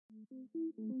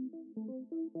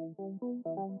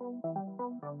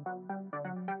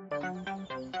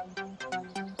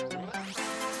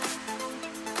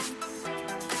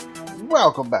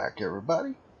Welcome back,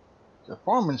 everybody, to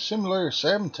Farming Simulator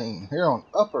 17 here on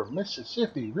Upper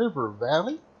Mississippi River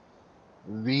Valley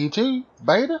V2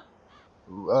 Beta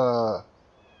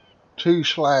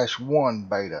 2/1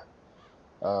 Beta.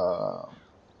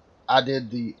 I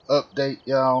did the update,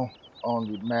 y'all,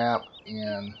 on the map,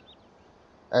 and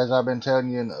as I've been telling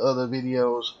you in the other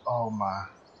videos, oh my.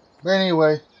 But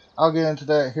anyway, I'll get into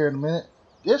that here in a minute.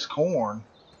 This corn,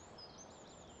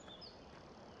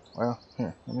 well,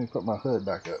 here, let me put my hood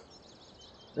back up.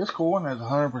 This corn is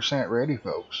 100% ready,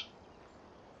 folks.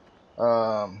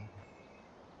 I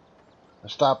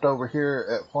stopped over here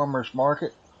at Farmer's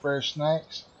Market, Fresh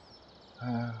Snacks.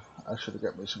 I should have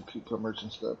got me some cucumbers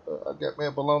and stuff. I got me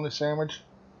a bologna sandwich,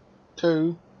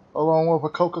 too, along with a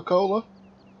Coca-Cola.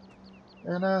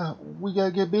 And we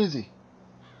gotta get busy.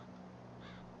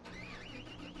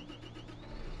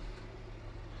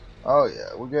 Oh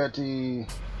yeah, we got the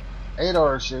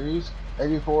 8R series,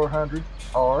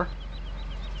 8400R.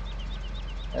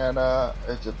 And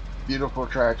it's a beautiful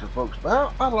tractor, folks.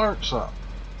 But I learned something.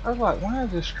 I was like, why is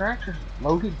this tractor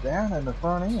loaded down in the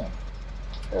front end?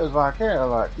 It was like, yeah,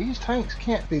 like, these tanks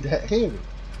can't be that heavy.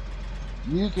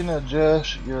 You can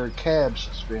adjust your cab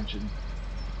suspension.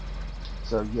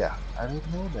 So yeah, I didn't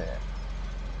know that.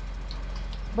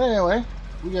 But anyway,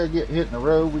 we gotta get hitting the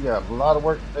road. We got a lot of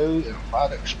work to do and a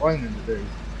lot of explaining to do.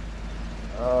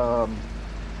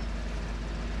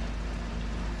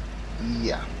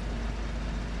 Yeah.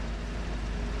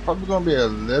 Probably going to be a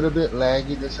little bit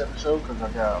laggy this episode because I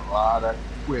got a lot of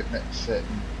equipment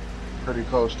sitting pretty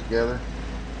close together.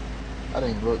 I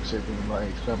didn't look, see if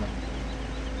anybody's coming.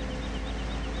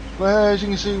 But as you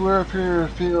can see, we're up here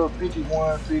at field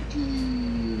 51,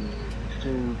 52,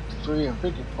 53, and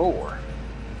 54.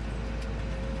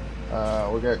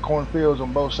 We got cornfields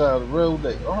on both sides of the road.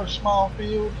 They are small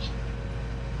fields,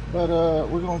 but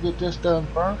we're going to get this done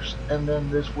first, and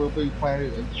then this will be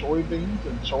planted in soybeans,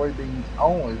 and soybeans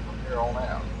only from here on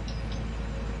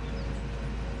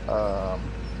out.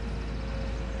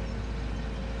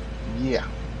 Yeah.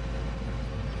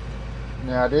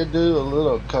 Now I did do a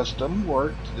little custom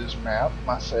work to this map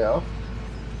myself.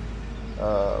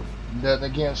 Nothing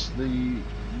against the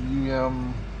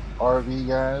UMRV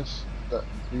guys, the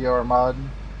VR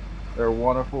modding. They're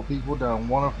wonderful people, done a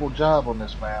wonderful job on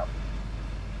this map.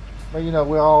 But you know,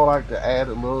 we all like to add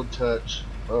a little touch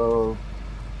of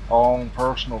our own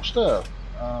personal stuff.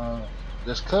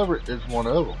 This cover is one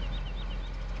of them.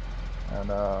 And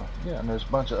yeah, and there's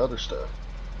a bunch of other stuff.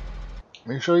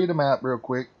 Let me show you the map real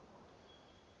quick.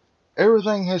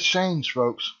 Everything has changed,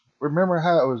 folks. Remember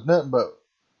how it was nothing but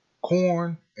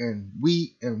corn and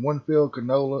wheat and one field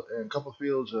canola and a couple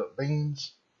fields of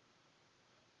beans?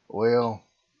 Well,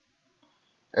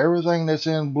 everything that's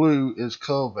in blue is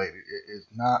cultivated. It is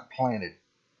not planted.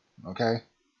 Okay?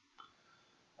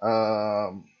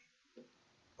 Let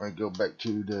me go back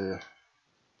to the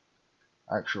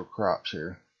actual crops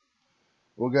here.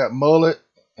 We got mullet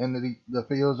in the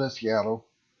fields that's yellow.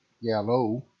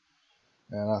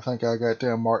 And I think I got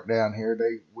them marked down here.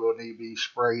 They will need to be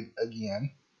sprayed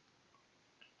again.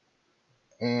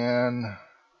 And of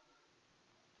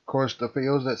course the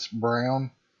fields that's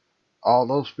brown, all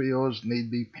those fields need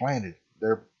to be planted.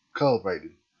 They're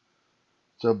cultivated.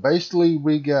 So basically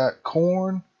we got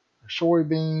corn,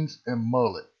 soybeans, and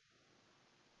mullet.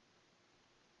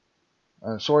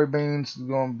 And soybeans is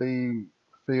going to be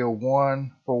field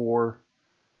 1, 4,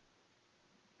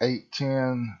 8,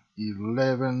 10,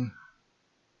 11.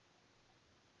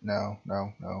 No.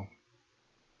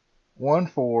 1,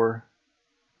 4,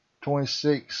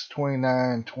 26,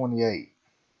 29, 28.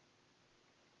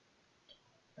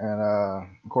 And of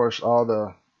course all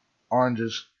the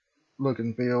oranges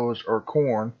looking fields are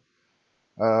corn.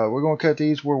 We're going to cut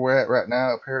these where we're at right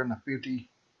now up here in the 50,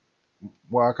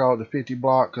 what I call it the 50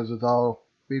 block, because it's all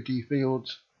 50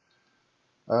 fields.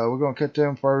 We're going to cut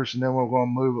them first, and then we're going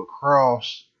to move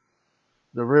across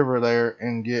the river there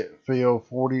and get field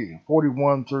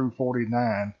 41 through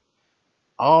 49.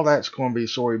 All that's going to be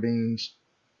soybeans,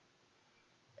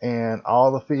 and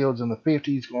all the fields in the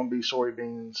 50s is going to be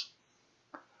soybeans,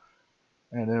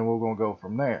 and then we're going to go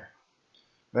from there.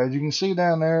 But as you can see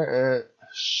down there at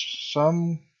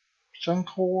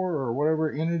Suncor or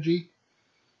whatever energy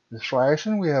is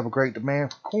flashing, we have a great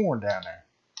demand for corn down there.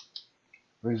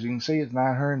 But as you can see, it's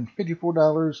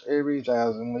 $954 every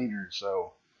 1,000 liters,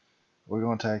 so we're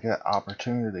going to take that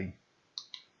opportunity.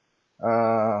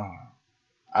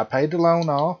 I paid the loan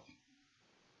off.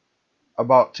 I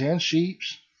bought 10 sheep.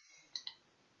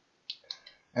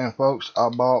 And folks, I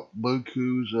bought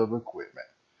bukus of equipment.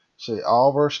 See, all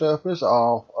of our stuff is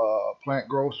off. Plant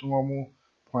growth normal,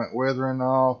 plant weathering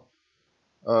off,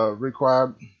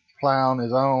 required plowing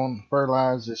is on,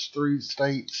 fertilized is 3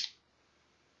 states,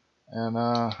 and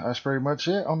that's pretty much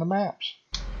it on the maps.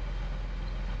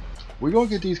 We're gonna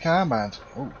get these combines.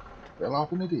 Oh, fell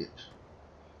off in the ditch.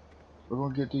 We're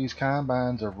gonna get these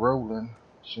combines a rolling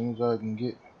as soon as I can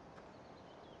get.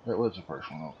 That was the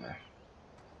first one, okay.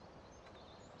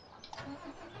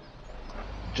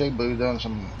 J Boo done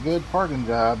some good parking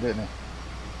job, didn't he?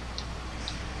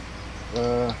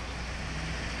 That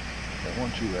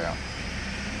one too out.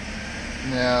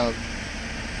 Now,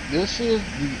 this is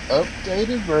the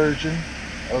updated version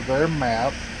of their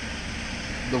map.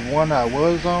 The one I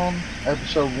was on,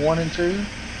 episode 1 and 2.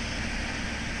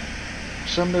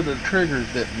 Some of the triggers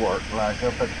didn't work, like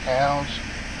up at the cows.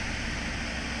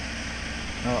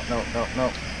 No,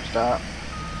 stop.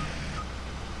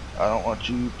 I don't want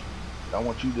you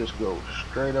to just go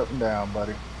straight up and down,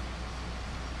 buddy.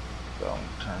 So I'm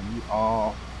gonna turn you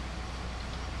off.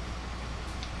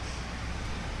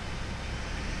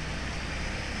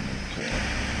 Okay,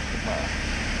 put my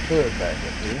hood back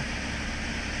up here.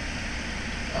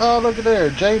 Oh, look at there,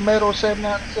 J Metal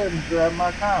 797 driving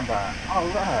my combine. All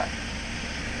right.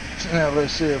 Now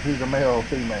let's see if he's a male or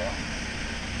female.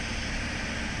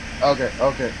 Okay.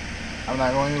 I'm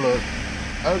not going to look.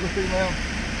 Oh, it's a female.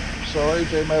 Sorry,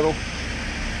 J Metal.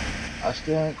 I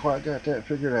still ain't quite got that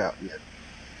figured out yet.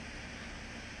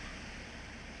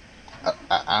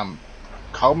 I'm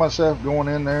caught myself going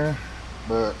in there,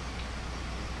 but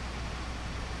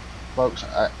folks,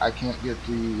 I can't get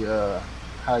the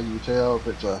how you tell if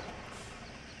it's a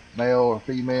male or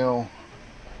female.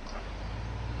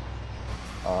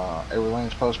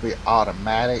 Everything's supposed to be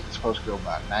automatic. It's supposed to go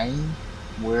by name.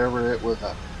 Wherever it was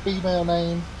a female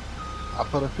name, I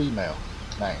put a female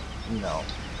name. You know,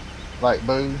 like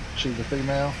Boo, she's a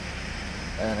female,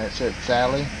 and it said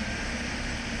Sally,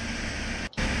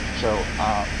 so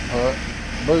I put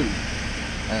Boo.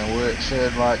 And where it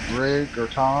said like Rick or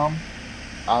Tom,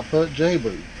 I put J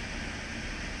Boo.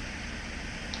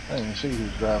 I didn't even see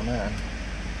who's driving that.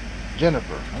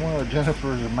 Jennifer. I wonder if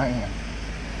Jennifer is a man.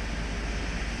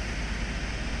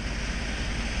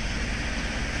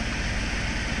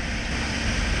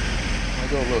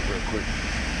 Go look real quick.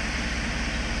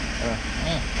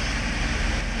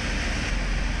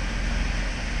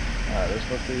 Alright, this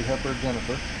must be Heifer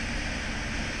Jennifer.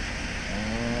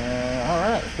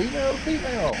 Alright, female.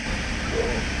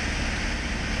 Cool.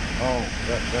 Oh,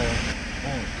 that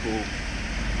cool.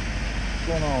 What's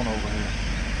going on over here?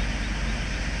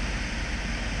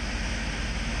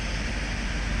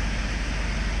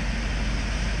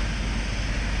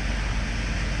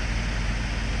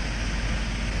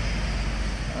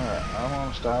 I'm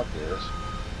gonna stop this.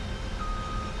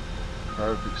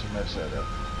 Perfect, so mess that up.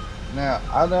 Now,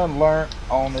 I done learned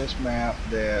on this map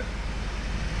that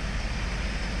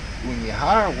when you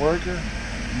hire a worker,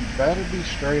 you better be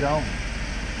straight on.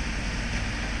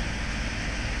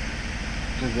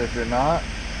 Because if you're not,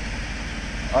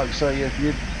 like say if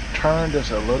you turn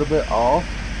just a little bit off,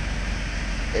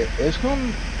 it's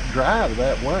gonna drive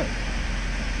that way.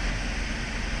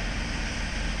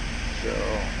 So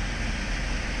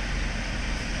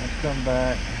let's come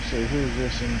back and see who's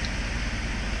this in.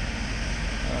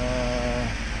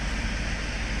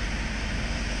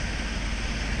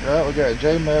 Right, we got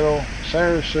J Metal,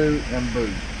 Sarah Sue, and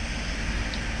Boo.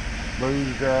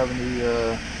 Boo's driving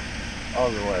the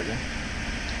auger wagon.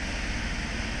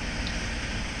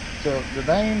 So the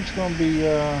name's gonna be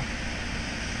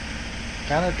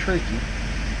kind of tricky.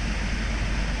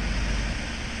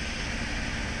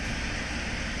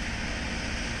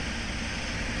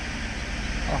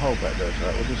 I hope that does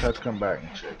right. We'll just have to come back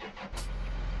and check it.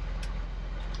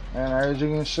 And as you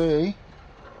can see,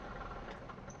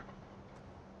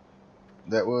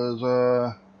 that was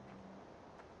a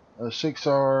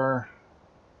 6R.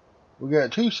 We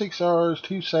got 2 6Rs,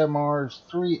 2 7Rs,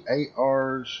 3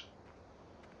 8Rs.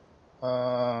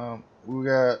 We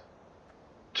got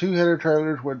 2 header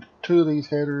trailers with 2 of these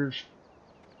headers.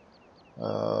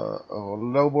 A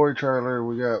lowboy trailer.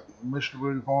 We got Mr.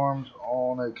 Woody Farms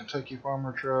on a Kentucky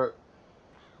Farmer truck.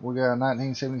 We got a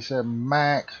 1977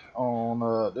 Mack on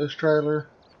this trailer.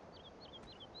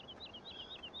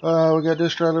 We got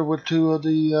this trailer with 2 of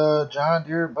the John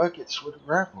Deere buckets with the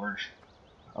grapplers.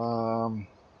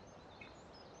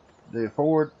 The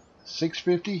Ford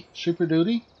 650 Super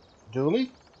Duty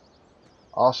dually.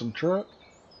 Awesome truck.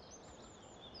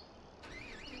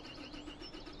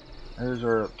 Here's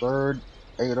our third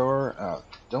 8R.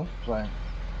 Don't play.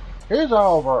 Here's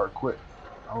all of our equipment.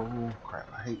 Oh crap!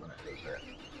 I hate when it does that.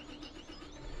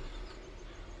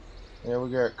 Yeah,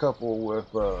 we got a couple with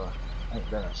ain't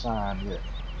been assigned yet.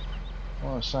 I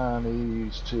want to assign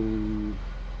these to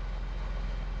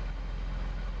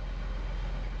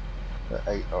the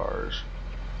 8Rs.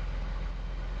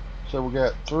 So we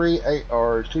got 3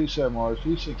 8Rs, 2 7Rs,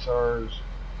 2 6Rs.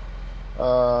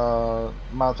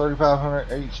 My 3500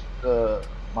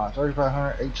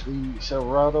 HD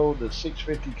Silverado, the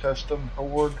 650 custom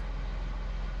Ford,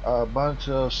 a bunch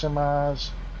of semis.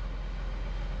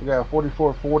 We got a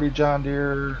 4440 John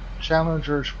Deere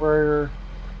Challenger sprayer.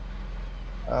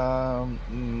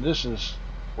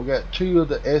 We got 2 of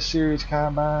the S series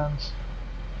combines,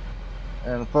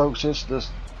 and folks, it's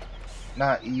just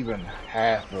not even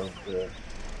half of the.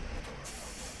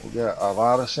 We got a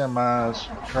lot of semis,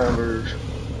 trailers.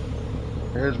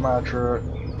 Here's my truck.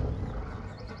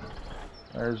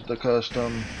 There's the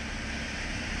custom.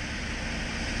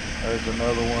 There's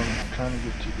another one. I'm trying to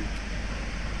get to the.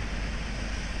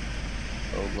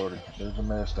 Oh lordy, there's a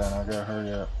mess down. I gotta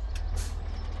hurry up.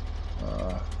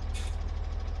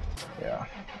 Yeah.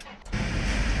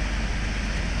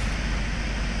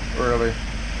 Really?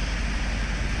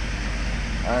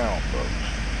 Hang on, folks.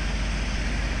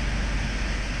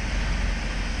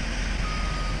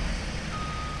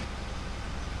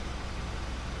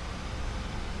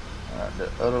 Alright, the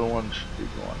other one should be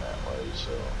going that way,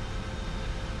 so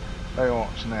they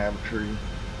won't snap a tree.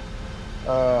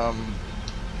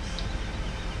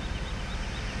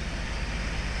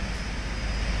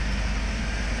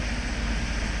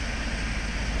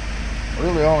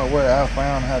 Really, the only way I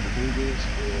found how to do this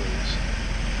is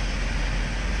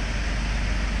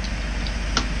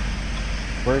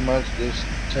pretty much just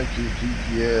take your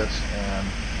GPS and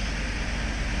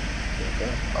get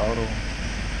that auto.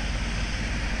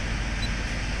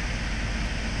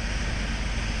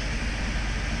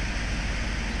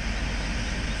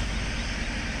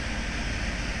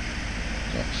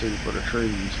 Can't see for the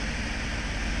trees.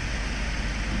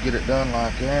 You get it done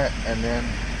like that, and then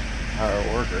hire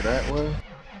a worker that way.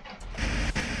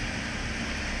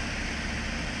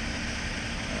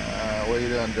 What are you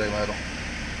doing, J Metal?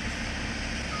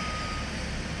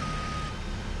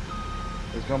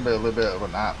 It's gonna be a little bit of a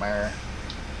nightmare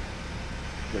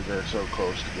because they're so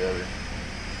close together.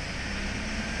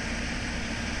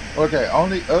 Okay, on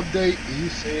the update, he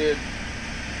said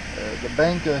the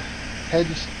bank of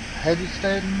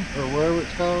Hedgestaden, or whatever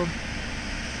it's called,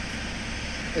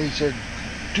 he said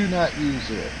do not use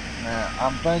it. Now,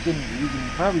 I'm thinking you can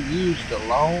probably use the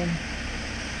loan,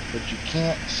 but you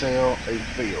can't sell a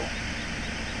field.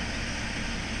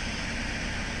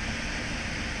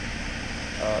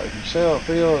 If you sell a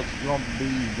field, it's going to be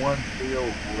one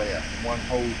field left, one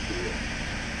whole field.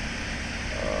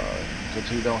 Since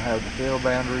he don't have the field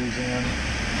boundaries in,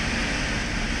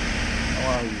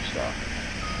 why are you stopping?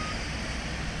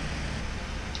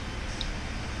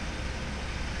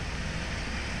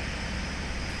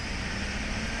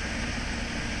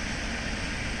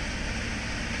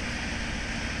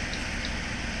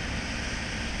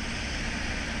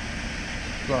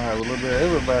 Gonna have a little bit of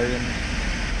everybody in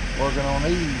working on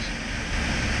these.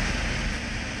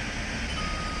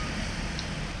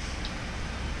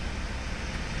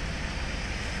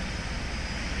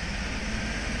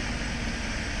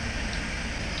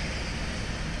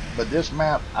 But this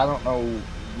map, I don't know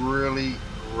really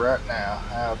right now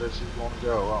how this is going to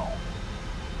go on.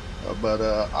 But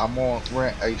I'm going to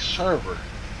rent a server.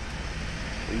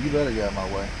 So you better get out of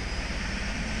my way.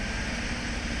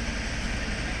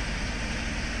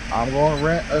 I'm going to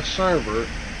rent a server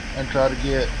and try to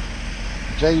get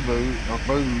J-Boo or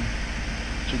Boo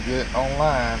to get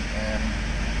online and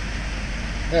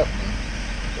help me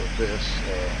with this.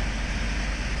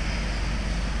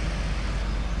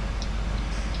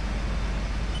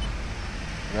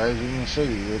 As you can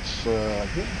see, it's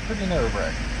getting pretty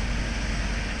nerve-wracking.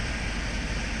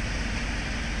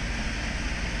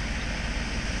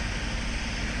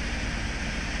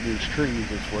 These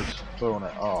trees is what's throwing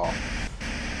it off.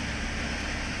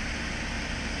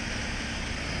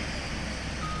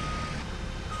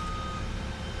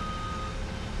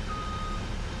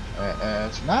 And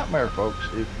it's a nightmare, folks.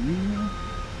 If you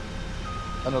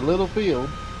in a little field,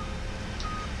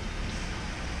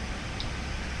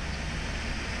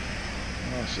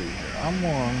 let's see here. I'm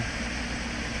going to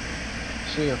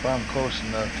see if I'm close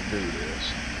enough to do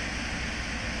this.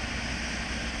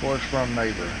 Voice from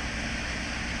neighbor.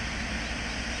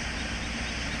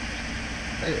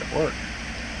 Hey, it worked.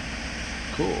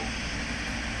 Cool.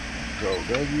 Control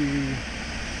W.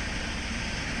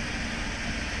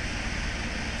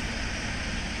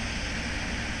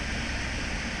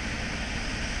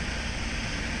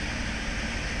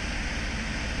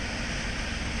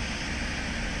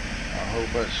 hope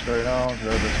that's straight on to the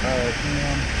other side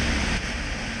again.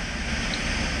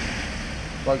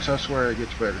 Folks, I swear it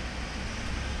gets better.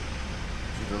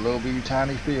 There's a little bitty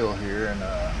tiny field here, and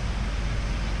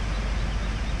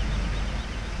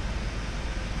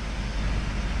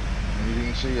you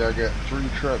can see I got 3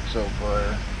 trucks over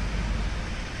there.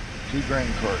 2 grain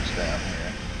carts down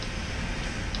here.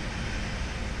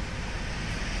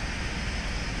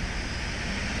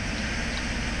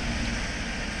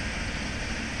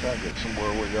 Try to get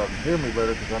somewhere where y'all can hear me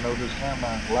better, because I know this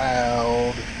combine's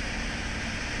loud.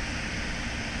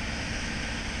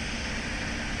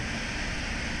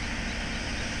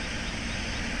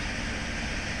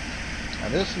 Now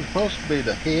this is supposed to be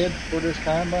the head for this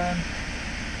combine.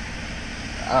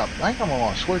 I think I'm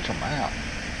going to switch them out.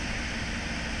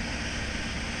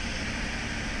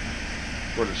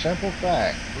 For the simple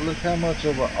fact, look how much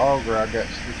of an auger I got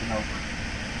sticking over.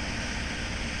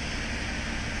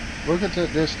 Look at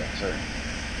that distance there.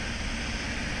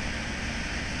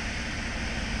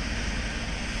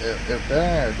 If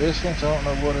that ain't a distance, I don't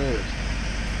know what it is.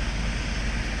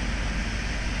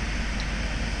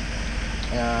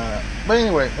 But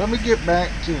anyway, let me get back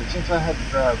to it, since I had to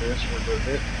drive this for a little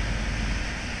bit.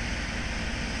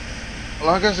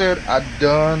 Like I said, I've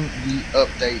done the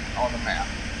update on the map.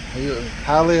 He was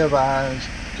highly advised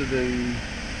to do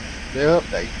the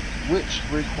update, which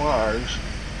requires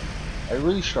a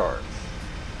restart.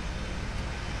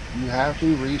 You have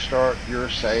to restart your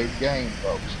saved game,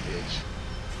 folks. It's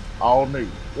all new,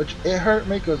 which it hurt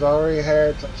me because I already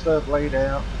had some stuff laid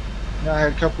out. You know, I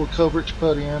had a couple of culverts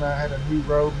put in. I had a new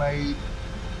road made,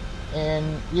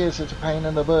 and yes, it's a pain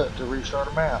in the butt to restart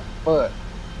a map, but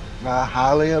I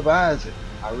highly advise it.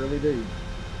 I really do,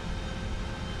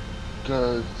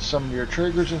 because some of your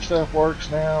triggers and stuff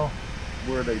works now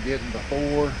where they didn't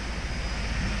before,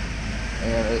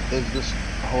 and it's just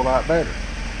a whole lot better.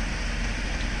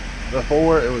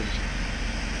 Before it was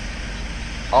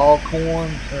all corn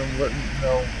and wouldn't, you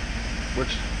know,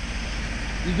 which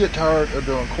you get tired of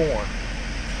doing corn.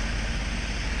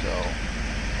 So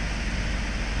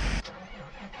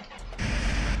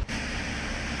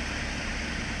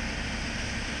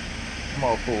I'm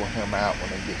gonna pull him out when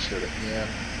he gets to the end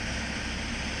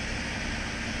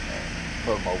and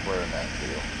put him over in that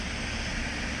field.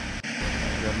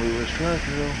 I'm gonna move his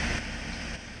tractor though.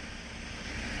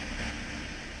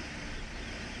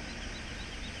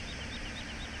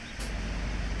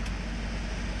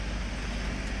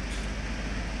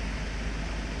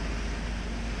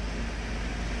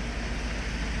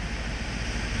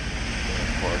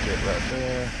 Park it right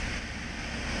there.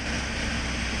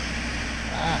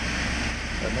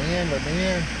 Let me in, let me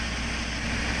in.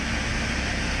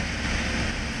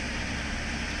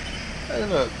 Hey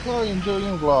look, Collin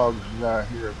Julian vlogs is out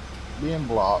here being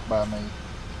blocked by me.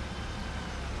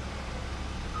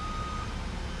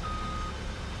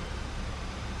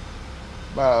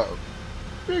 But I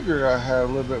figure I have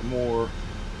a little bit more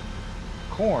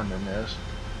corn than this.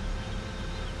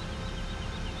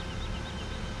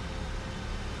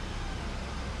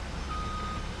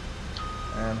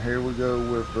 And here we go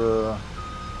with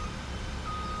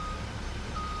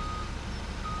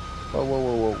whoa, whoa,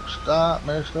 whoa, whoa, stop,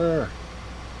 mister.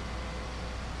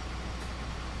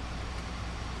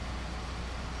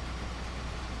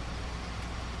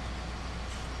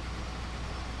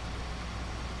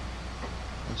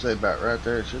 I'd say about right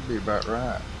there, it should be about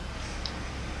right.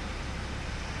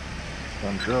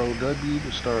 Control W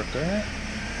to start that.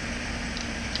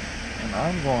 And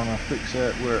I'm going to fix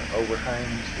that where it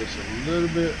overhangs just a little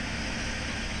bit.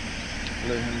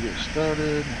 Let him get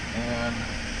started, and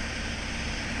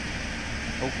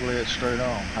hopefully it's straight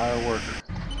on. Hire worker.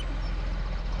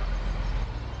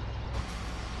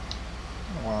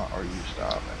 Why are you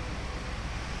stopping?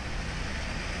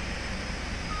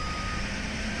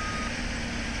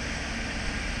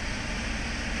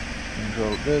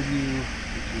 Control W,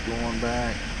 keep you going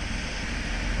back.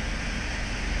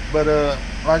 But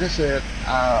like I said,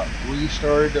 I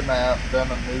restarted the map,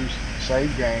 done a new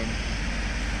save game.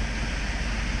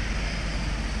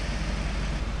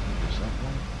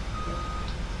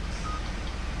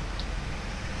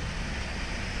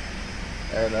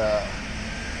 And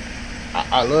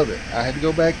I love it. I had to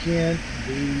go back in and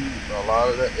do a lot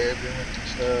of the editing and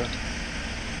stuff.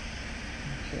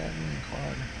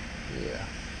 Yeah.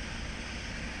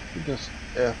 You just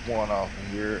F1 off of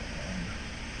here and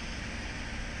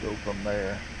go from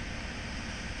there.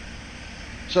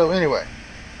 So anyway,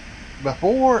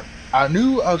 before I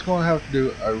knew I was going to have to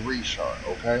do a restart,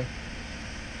 okay?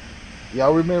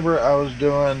 Y'all remember I was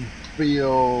doing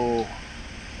field.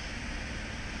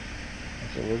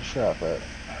 So let's shop at it.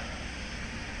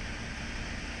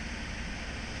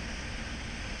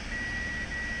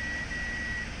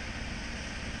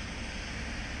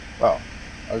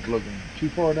 was looking too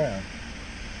far down.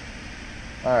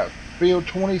 Alright, field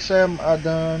 27 I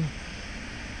done.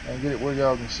 And get it where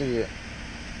y'all can see it.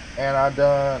 And I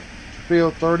done,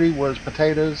 field 30 was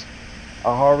potatoes.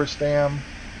 I harvest them.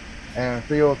 And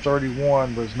field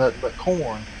 31 was nothing but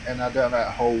corn. And I done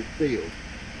that whole field.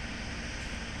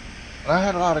 And I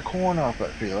had a lot of corn off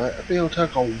that field. That field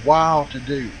took a while to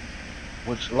do.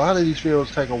 Which a lot of these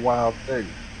fields take a while to do.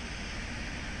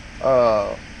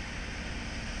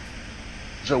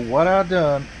 So what I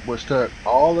done was took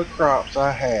all the crops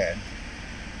I had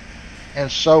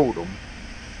and sold them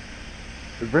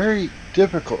very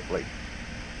difficultly.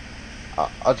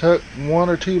 I took 1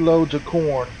 or 2 loads of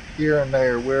corn here and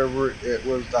there wherever it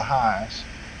was the highest,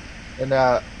 and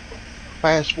I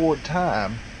fast forward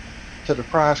time till the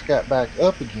price got back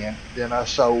up again. Then I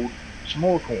sold some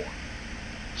more corn.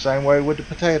 Same way with the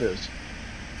potatoes,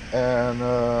 and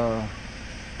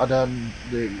I done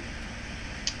the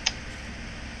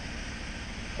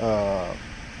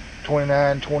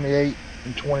 29, 28,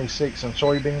 and 26 and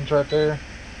soybeans right there.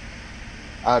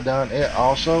 I done it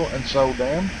also and sold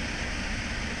them.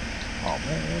 Oh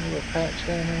man, a little patch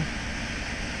down there.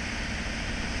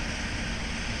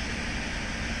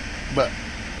 But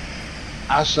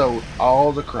I sold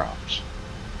all the crops,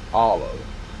 all of them.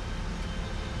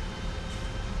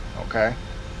 Okay.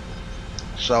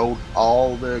 Sold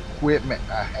all the equipment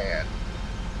I had.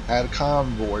 Had a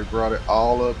convoy, brought it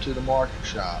all up to the market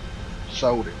shop,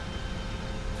 sold it.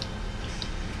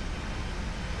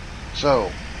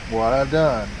 So what I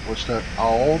done was took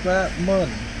all that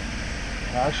money.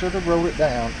 I should have wrote it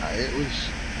down. It was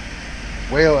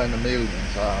well in the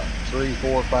millions. 3,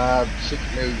 4, 5, 6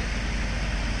 million,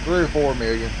 3 or 4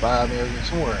 million, 5 million,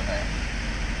 somewhere in there.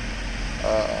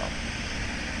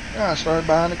 I started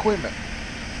buying equipment.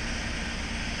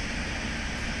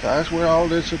 So that's where all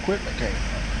this equipment came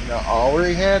from. You know, I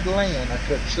already had land, I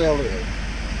couldn't sell it.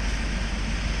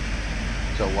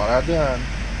 So what I done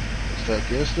is took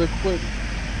this equipment,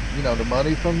 you know, the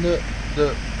money from the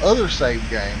other save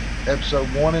game, episode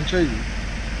 1 and 2,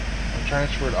 and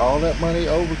transferred all that money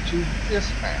over to this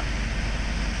map.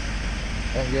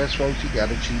 And yes, folks, you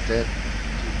gotta cheat that to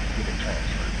get it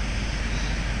transferred.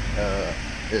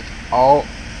 It's alt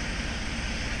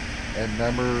and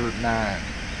number 9.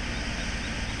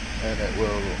 And it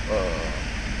will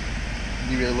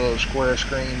give you a little square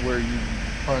screen where you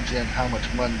punch in how much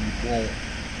money you want,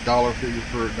 dollar figure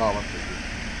per dollar figure.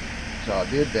 So I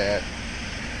did that.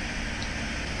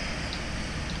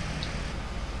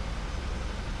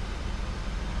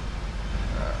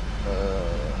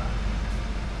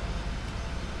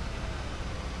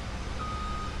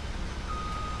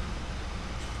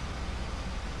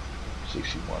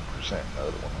 61%,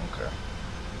 another one, okay.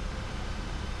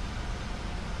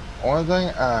 Only thing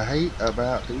I hate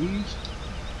about these,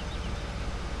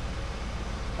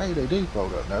 hey, they do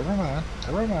fold up. Never mind,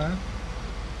 never mind.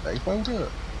 They fold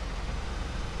up.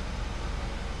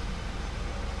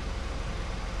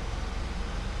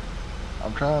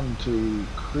 I'm trying to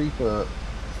creep up.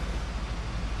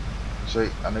 See,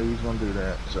 I knew he was going to do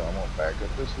that, so I'm going to back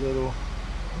up this little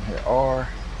and hit R.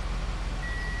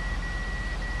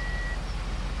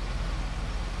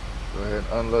 Go ahead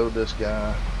and unload this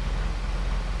guy.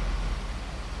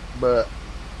 But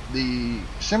the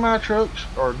semi trucks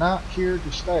are not here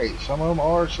to stay. Some of them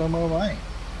are, some of them ain't.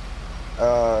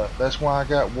 That's why I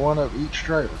got one of each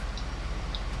trailer.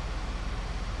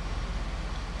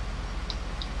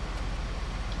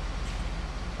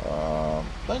 I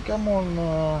think I'm on.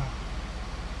 I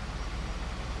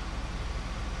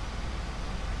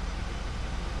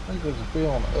think there's a field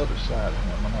on the other side of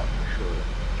him. I'm not for sure.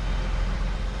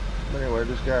 But anyway,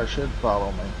 this guy should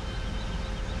follow me.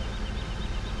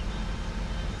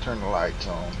 Turn the lights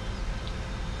on.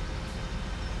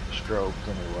 Stroke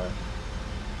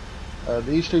anyway.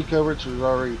 These 2 coverts was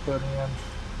already put in.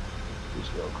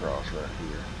 Just go across right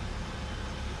here.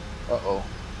 Uh-oh.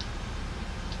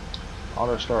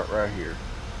 Auto start right here.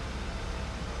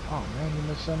 Oh man, you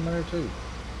missed something there too.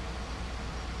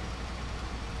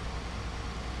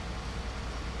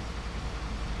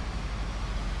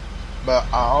 But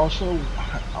I also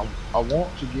I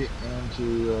want to get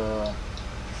into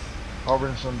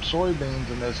harvesting some soybeans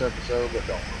in this episode, but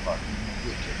don't look like I'm gonna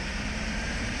get to it.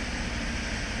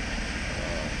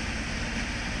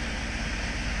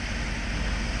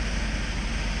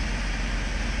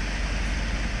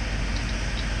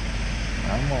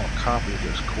 I'm gonna copy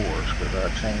this course because I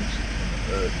changed it from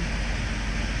the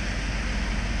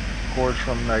course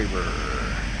from neighbor.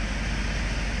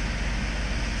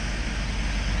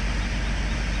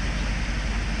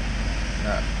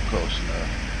 Not close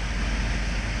enough.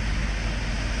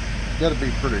 Got to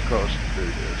be pretty close to do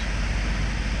this.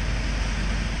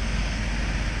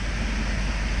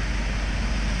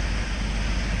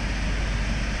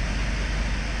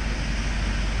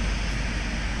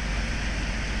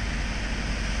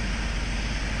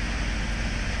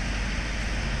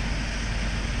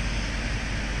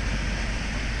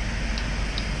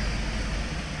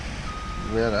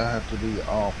 Well, I have to do the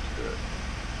opposite.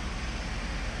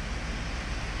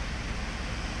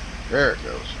 There it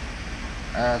goes.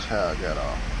 That's how I got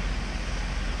off.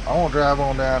 I want to drive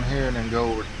on down here and then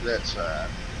go over to that side.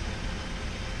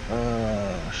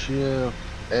 Shift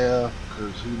F,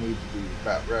 because he needs to be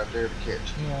about right there to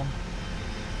catch him.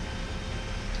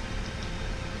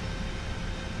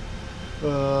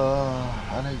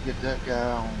 I need to get that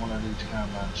guy on one of these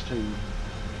combines too.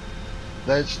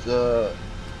 That's the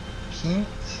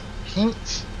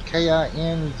Kinze,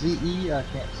 K-I-N-Z-E. I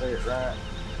can't say it right.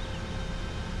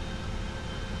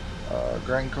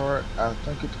 Grain cart. I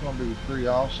think it's going to be pretty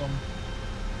awesome.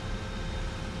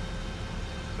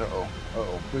 Uh-oh.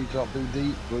 Uh-oh. Please don't be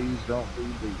deep. Please don't be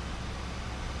deep.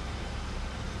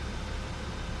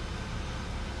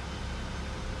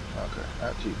 Okay.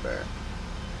 Not too bad.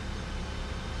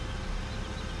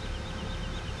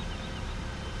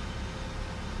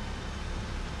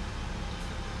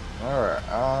 Alright.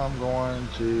 I'm going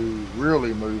to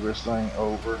really move this thing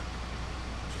over.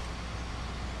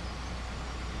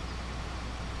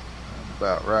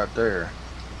 About right there.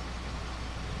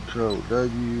 Control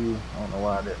W. I don't know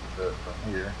why I didn't do it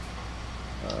from here.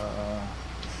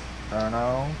 Turn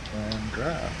on and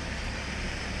drive.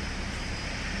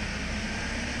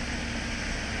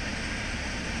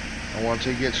 And once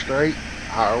he gets straight,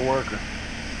 hire a worker.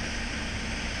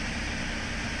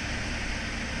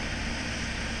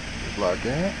 Just like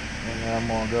that. And now I'm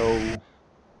gonna go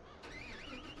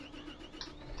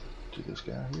to this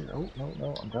guy here. Oh,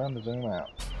 no, I'm trying to zoom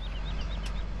out.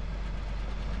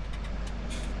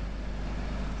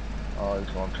 Oh, he's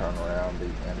going to turn around and be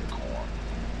in the corn.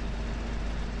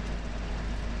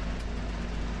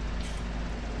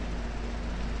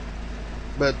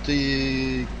 But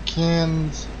the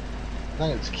Kinze, I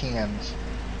think it's Kinze,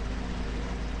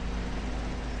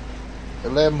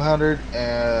 1100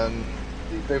 and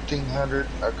the 1500,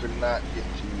 I could not get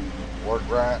to work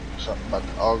right. Something about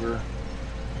the auger.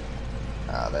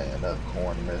 Ah, they ain't enough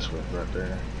corn to mess with right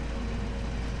there.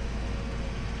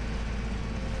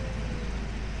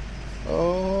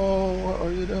 Oh, what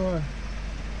are you doing?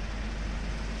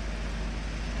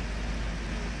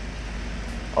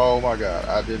 Oh my God,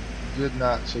 I did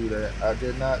not see that. I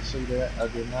did not see that. I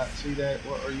did not see that.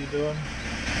 What are you doing?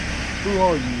 Who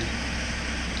are you?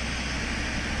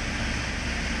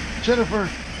 Jennifer,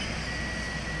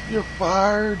 you're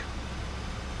fired.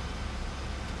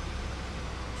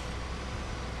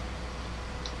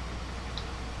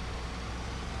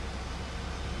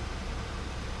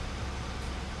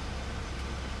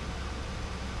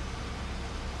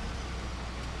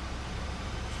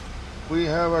 We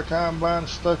have our combine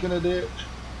stuck in a ditch.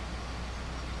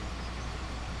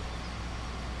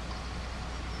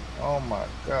 Oh my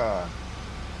God.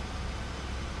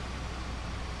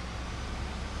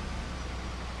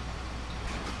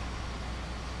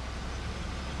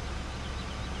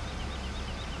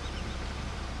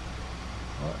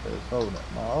 What is holding it?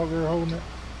 My auger holding it?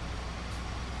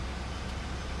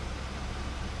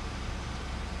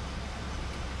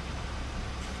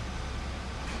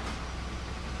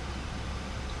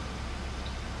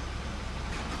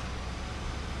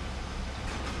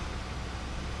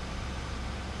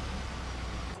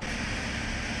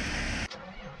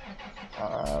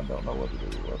 I don't know what to do.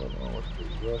 I don't know what to do.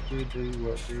 What to do?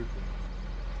 What to do?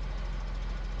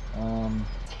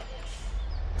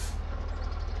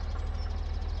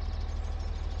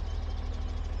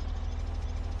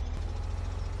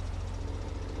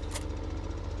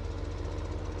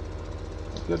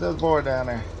 Let's get this boy down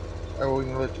there. Or we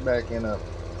can lift you back in up.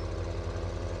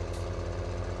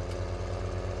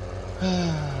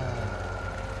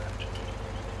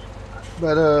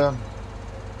 But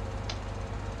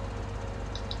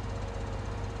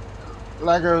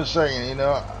like I was saying, you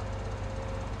know,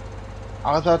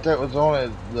 I thought that was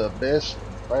only the best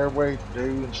fair way to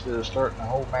do instead of starting the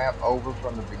whole map over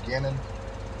from the beginning.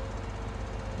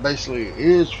 Basically, it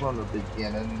is from the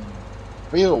beginning,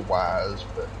 field wise,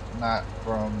 but not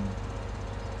from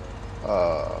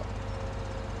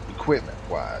equipment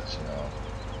wise, you know.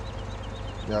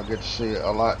 Y'all get to see a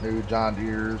lot new John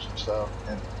Deeres and stuff,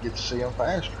 and get to see them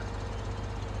faster.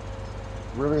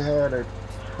 Really had a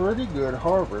pretty good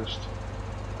harvest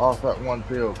off that one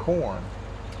field of corn,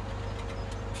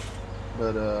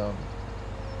 but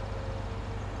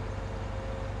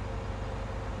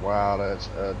Wow, that's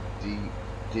a deep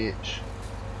ditch.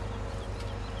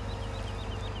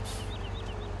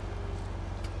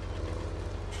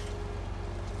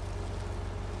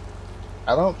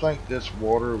 I don't think this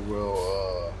water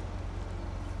will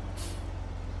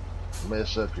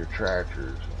mess up your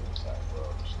tractors or anything.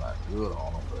 Well, it's not good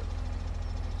on them, but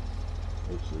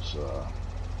it's just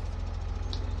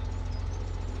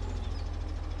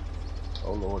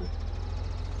oh lordy.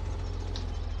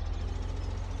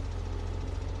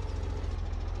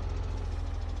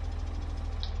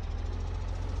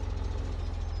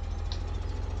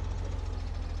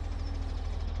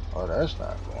 Oh, that's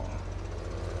not going.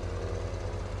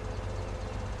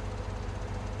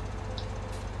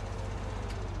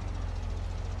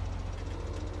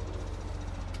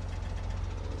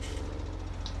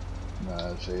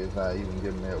 No, see, it's not even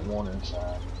giving me a warning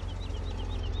sign.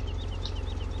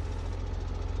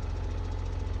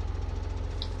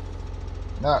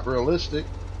 Not realistic.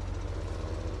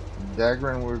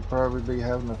 Dagrin would probably be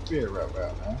having a fit right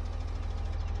about now.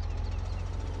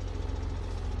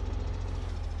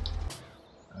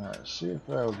 Alright, see if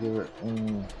that'll give it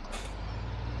any.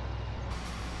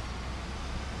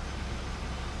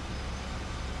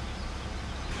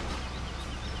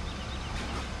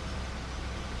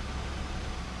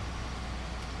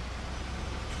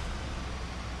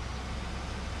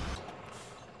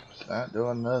 It's not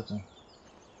doing nothing.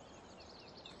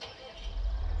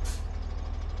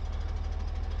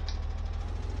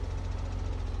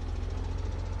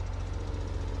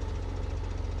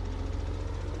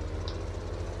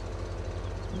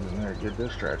 Get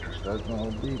this tractor stuck,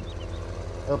 gonna be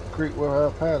up the creek with our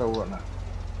paddle, wouldn't it?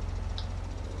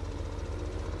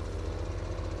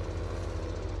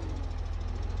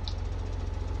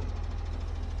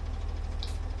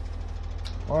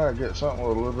 Alright, get something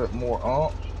with a little bit more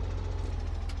oomph.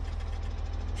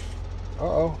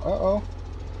 Uh-oh.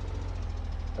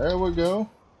 There we go.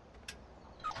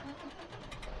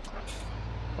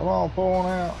 Come on, pull one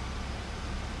out.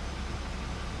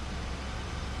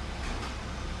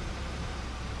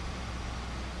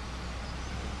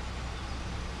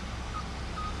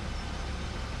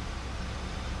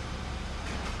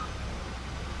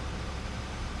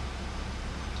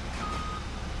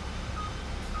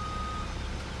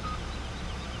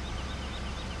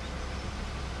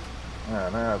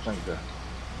 Alright, now I think the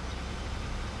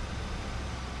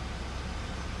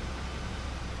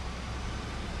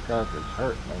tractor's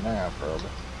hurting me now, probably.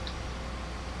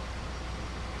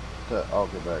 I'll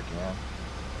get back in.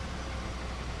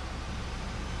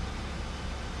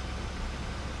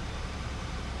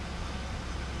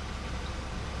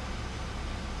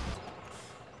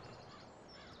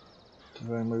 So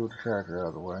then move the tractor out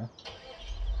of the way.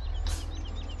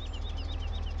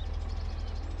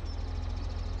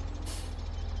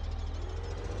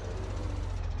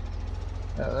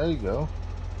 Yeah, there you go.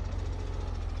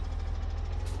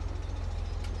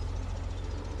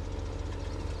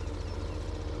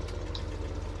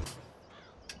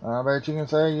 I bet you can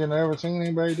say you never seen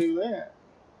anybody do that.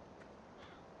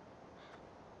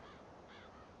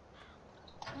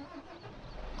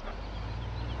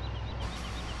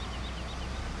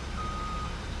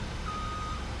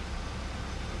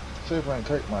 See if I can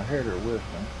take my header with me.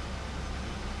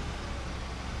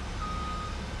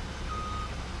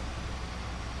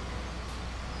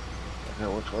 Okay,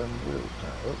 which way to do this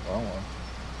time? Oh, wrong one.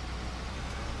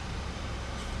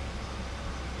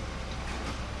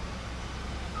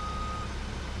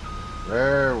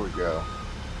 There we go.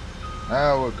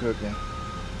 Now we're cooking.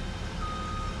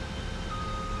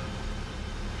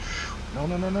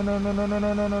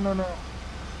 No.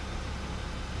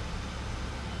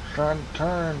 Trying to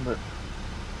turn, but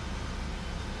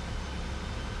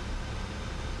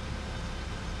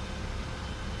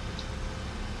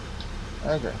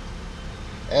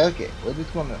okay, we're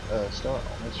just gonna start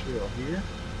on this field here,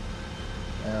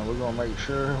 and we're gonna make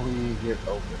sure we get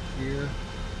over here.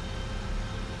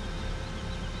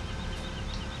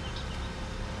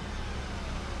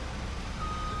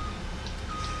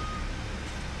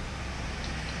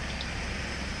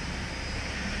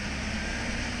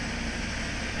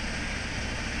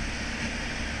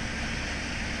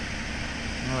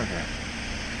 Okay.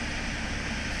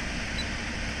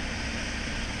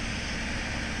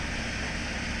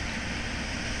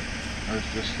 Let's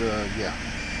just, yeah.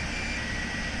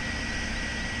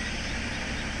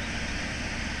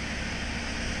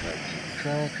 Back to the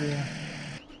tractor.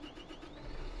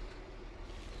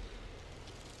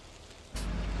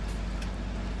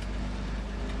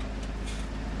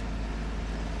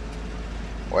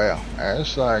 Well,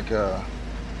 it's like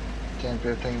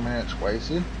 10-15 minutes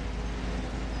wasted.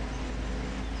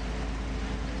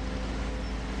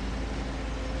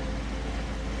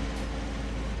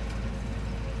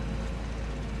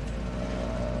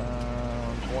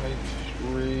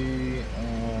 23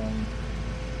 and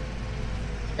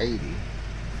 80.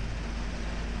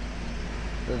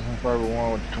 Business favor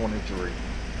one with 23.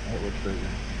 That would figure.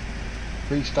 If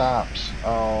he stops,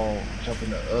 I'll jump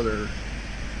in the other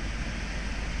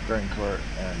grain cart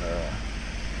and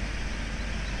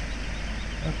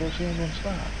of course he ain't gonna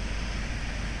stop.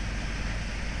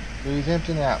 So he's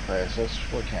emptying the outpass, that's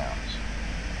what counts.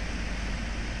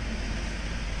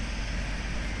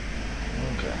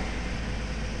 Okay.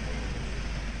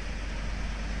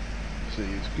 See,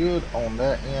 he's good on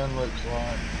that end, looks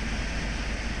like.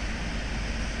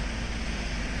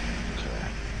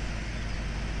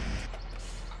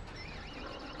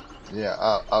 Yeah,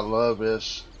 I love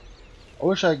this. I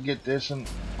wish I could get this on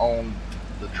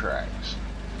the tracks.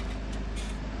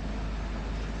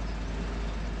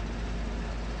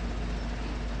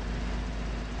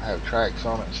 I have tracks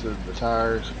on it instead of the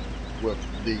tires with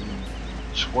the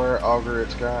square auger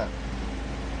it's got.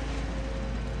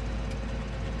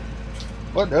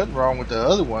 What nothing wrong with the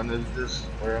other one is this,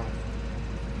 well,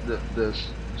 this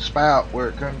spout where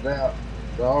it comes out,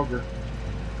 the auger.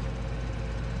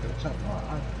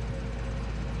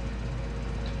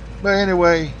 But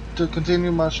anyway, to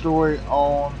continue my story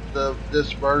on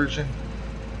this version,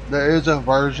 there is a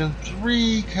version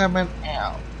 3 coming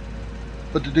out,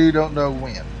 but the dude don't know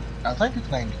when. I think his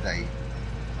name's Dave.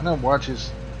 I don't watch his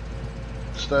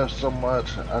stuff so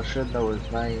much, I should know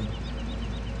his name.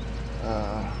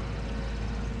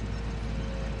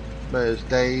 But it's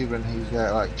Dave, and he's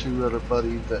got like 2 other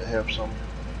buddies that have some,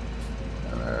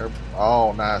 and they're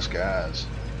all nice guys.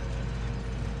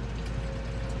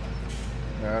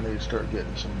 Now I need to start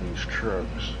getting some of these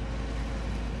trucks.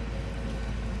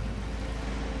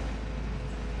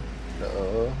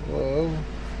 Whoa.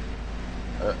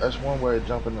 That's one way to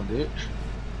jump in the ditch.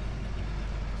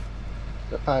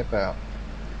 The pipe out.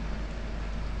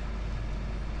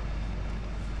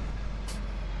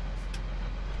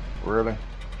 Really?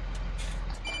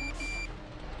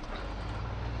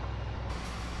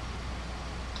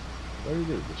 What do you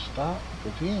do? Just stop?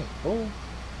 Because he ain't full.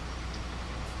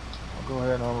 I'll go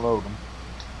ahead and unload them.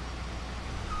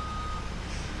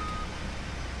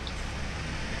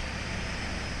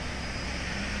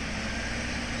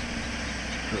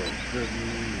 Control W,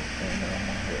 and then I'm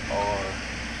going to hit R.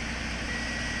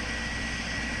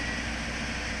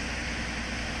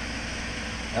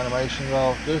 Animation's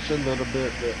off just a little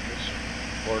bit, but it's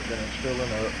working and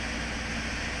filling up.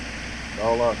 That's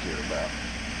all I care about.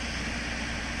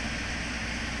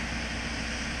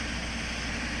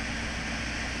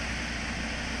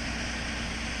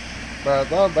 But I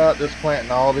thought about just planting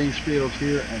all these fields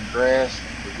here and grass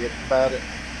and forgetting about it.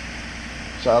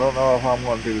 So I don't know if I'm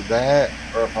going to do that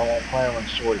or if I want to plant them in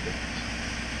soybeans.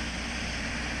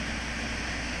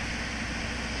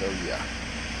 So yeah.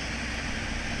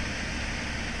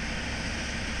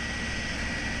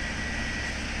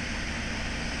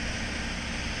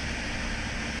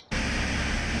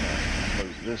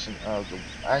 Listen,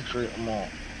 actually I'm going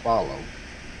to follow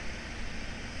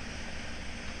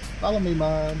me,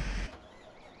 Mom.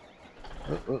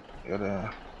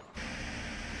 Gotta.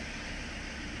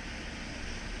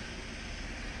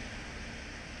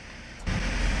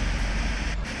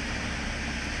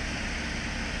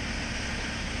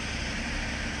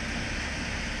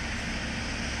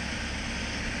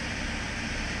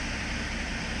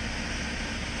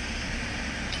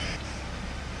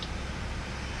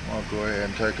 I'll go ahead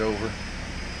and take over.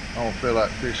 I don't feel like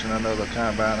fishing another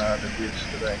combine out of the ditch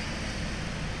today.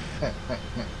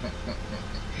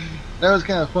 That was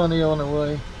kind of funny on the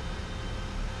way,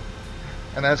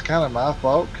 and that's kind of my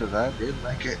fault because I did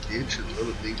make that ditch a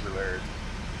little deeper there.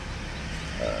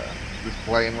 Just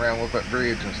playing around with that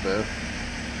bridge and stuff.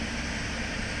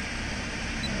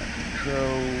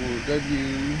 Control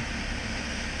W,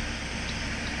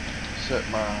 set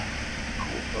my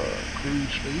cruise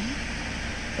speed,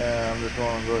 and I'm just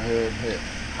going to go ahead and hit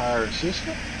hire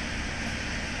assistant,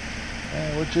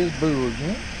 which is Boo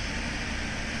again.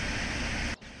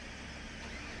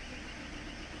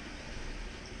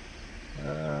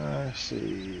 Let's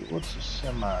see, what's the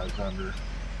semis under?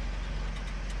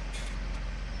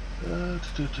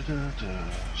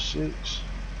 6.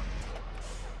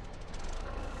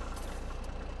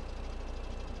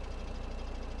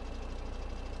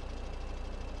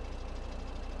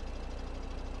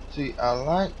 See, I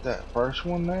like that first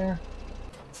one there.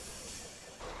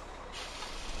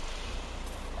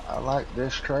 I like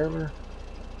this trailer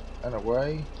in a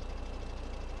way,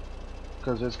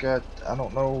 because it's got, I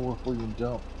don't know if we can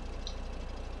dump.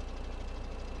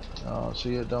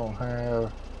 See, it don't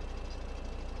have.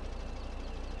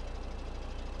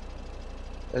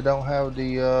 It don't have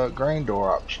the grain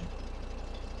door option,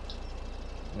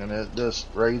 and it just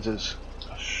raises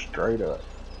straight up.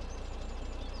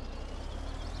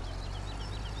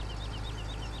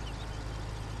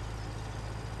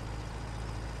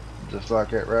 Just like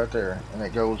that right there, and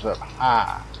it goes up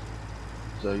high.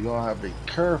 So you're gonna have to be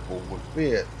careful with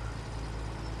it.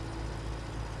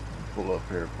 Pull up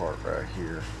here, part right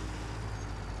here.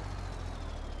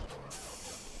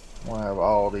 I'm gonna have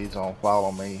all these on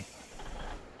follow me.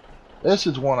 This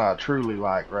is one I truly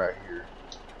like right here.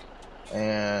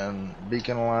 And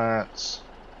beacon lights.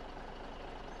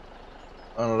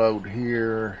 Unload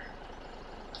here.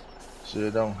 So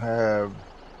you don't have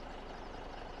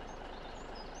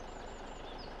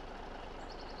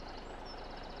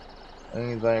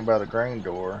anything about a grain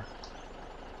door.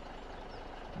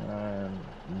 And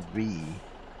V.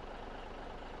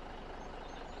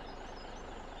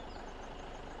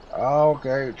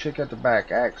 Okay, check out the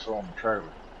back axle on the trailer.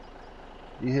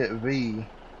 You hit V,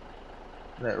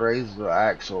 that raises the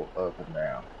axle up and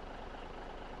down.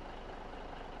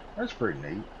 That's pretty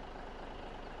neat.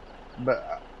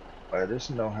 But this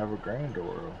one don't have a grain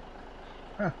door.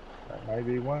 Huh, that may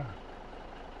be why.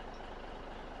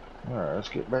 Alright, let's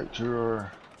get back to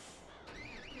our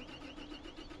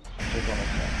check on the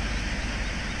car.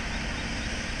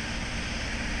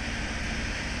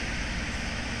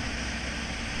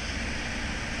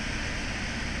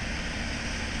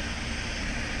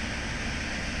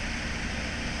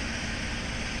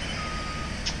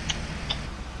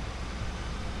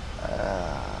 I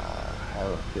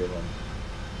have a feeling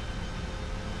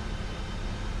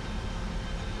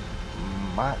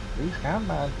these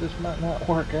combines just might not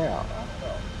work out. I don't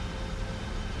know.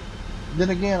 Then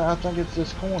again, I think it's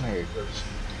this corn head, because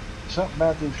something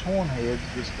about these horn heads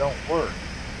just don't work.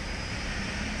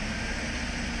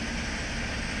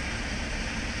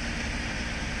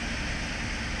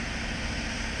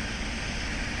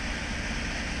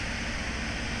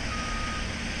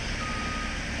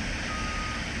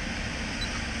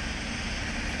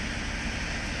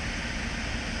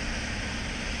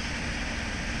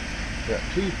 Got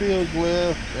 2 fields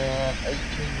left and 18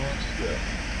 months to go.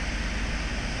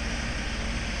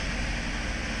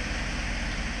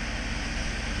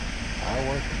 I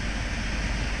work.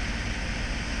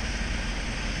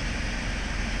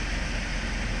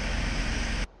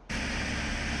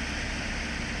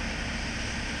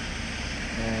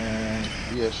 And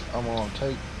yes, I'm gonna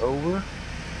take over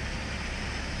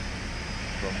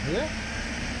from here.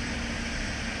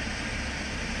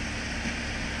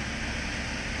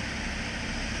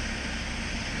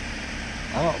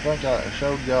 I don't think I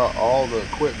showed y'all all the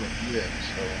equipment yet,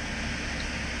 so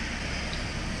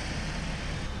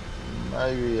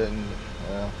maybe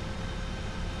well,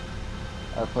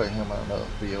 I'll put him in another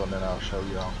field and then I'll show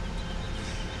y'all.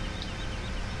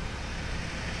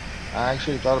 I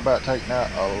actually thought about taking out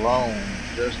a loan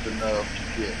just enough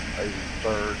to get a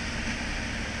 3rd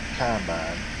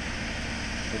combine.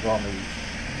 Because on these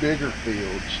bigger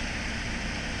fields,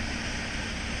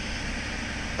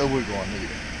 we're going to need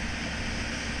it.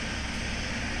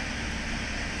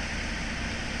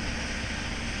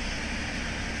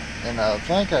 And I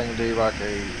think I can do like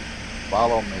a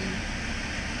follow me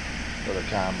for the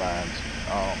combines.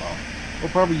 I don't know. We'll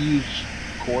probably use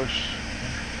course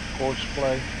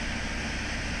play,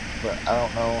 but I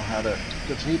don't know how to,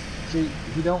 because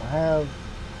he don't have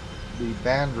the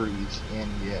boundaries in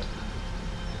yet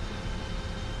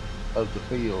of the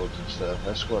fields and stuff.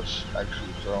 That's what's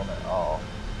actually throwing it off.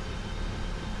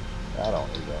 I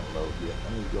don't need to unload yet.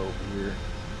 Let me go over here.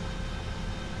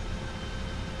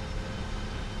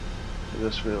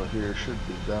 This field here should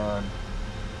be done.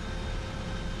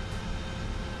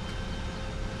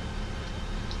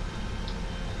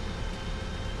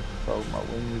 Fold my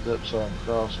wings up so I can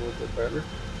cross a little bit better.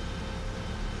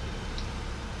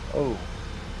 Oh,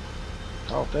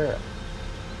 caught that.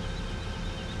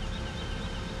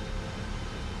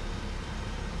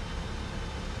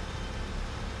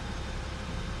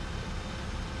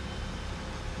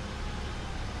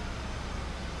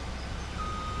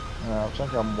 I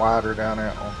think I'm wider down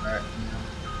there on that end.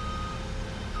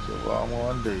 So what I'm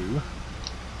going to do...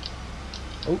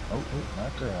 Oh,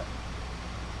 not that.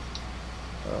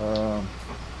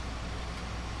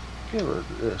 Get rid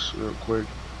of this real quick.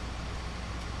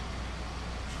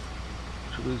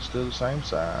 Should be still the same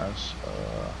size.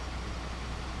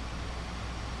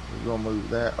 We're going to move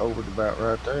that over to about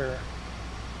right there.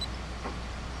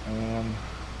 And...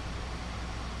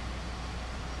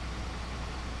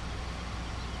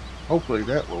 hopefully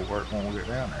that will work when we get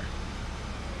down there.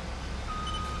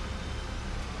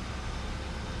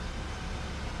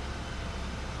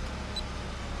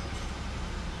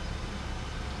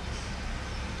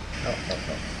 Oh, oh,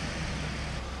 oh.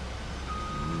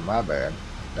 My bad.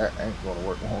 That ain't gonna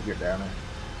work when we get down there.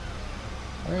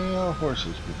 Well,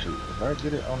 horses be too. If I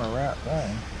get it on the right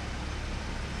thing.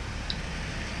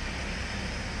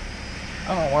 I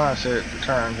don't know why I said it to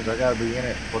turn, because I gotta be in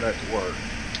it for that to work.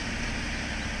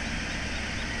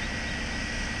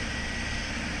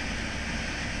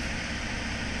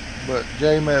 But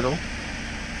J Metal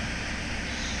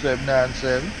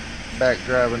 797 back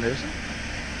driving this one.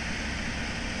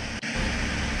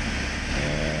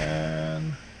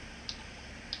 And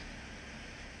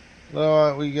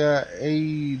Lord, we got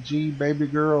AG Baby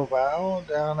Girl Val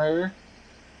down there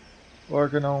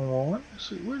working on one. Let's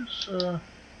see, where's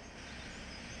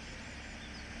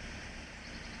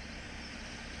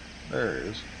there it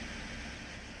is.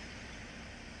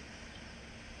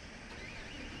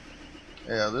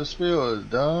 Yeah, this field is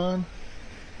done.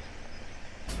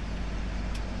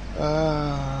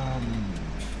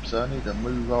 So I need to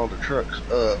move all the trucks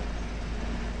up.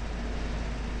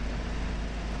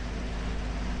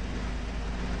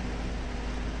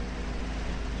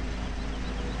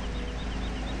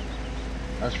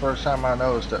 That's the first time I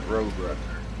noticed that road right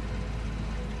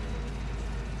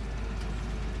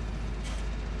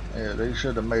there. Yeah, they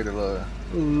should have made it a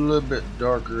little bit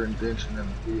darker indentation in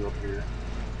the field here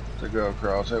to go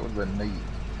across. That would have been neat.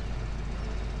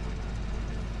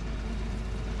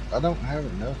 I don't have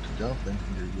enough to dump in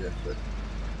here yet, but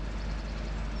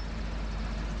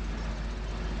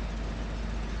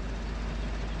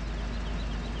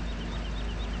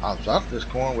I thought this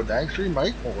corn would actually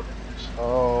make more than this.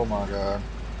 Oh my god.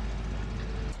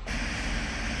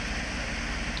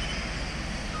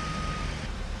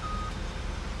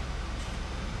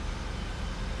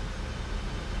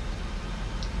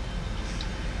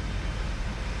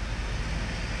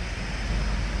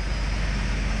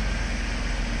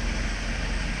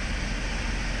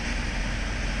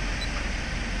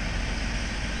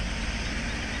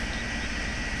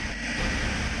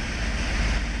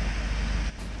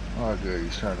 Oh good,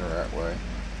 he's turning the right way.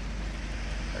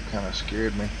 That kind of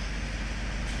scared me.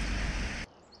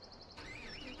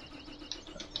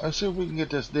 Let's see if we can get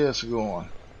this disc going.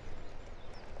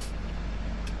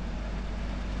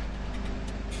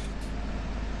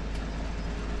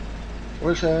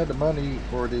 Wish I had the money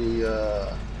for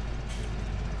the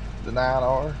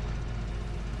 9R,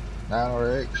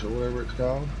 9RX or whatever it's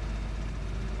called.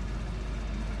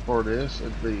 For this,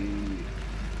 it'd be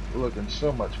looking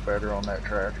so much better on that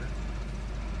tractor.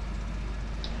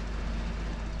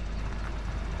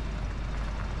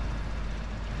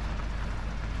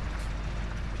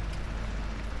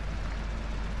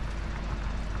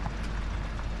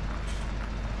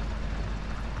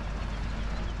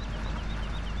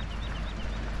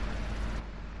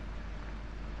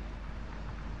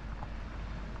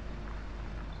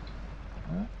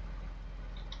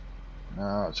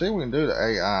 Now, see, we can do the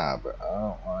AI, but I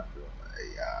don't like doing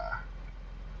the AI.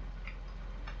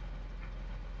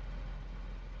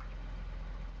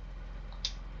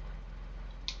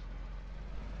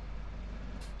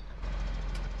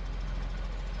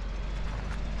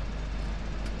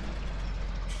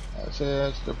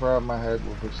 That's the problem I had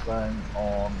with this thing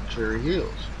on Cherry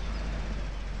Hills.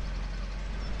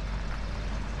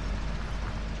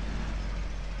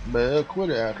 But it'll quit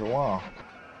it after a while.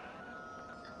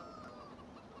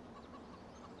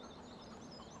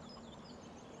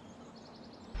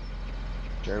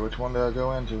 Okay, which one did I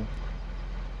go into?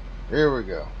 Here we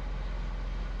go.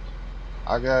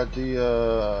 I got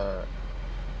the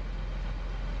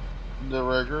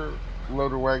regular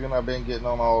loader wagon I've been getting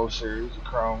on all the series, the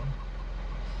Chrome.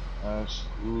 It's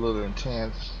a little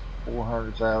intense,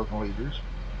 400,000 liters.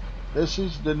 This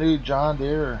is the new John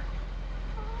Deere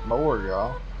mower,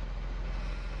 y'all.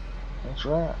 That's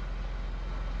right.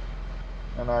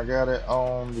 And I got it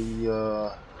on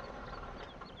the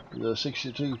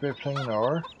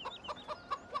 6215R.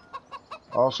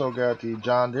 Also got the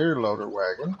John Deere loader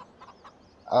wagon.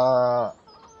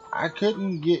 I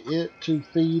couldn't get it to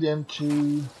feed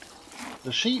into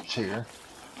the sheets here,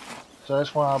 so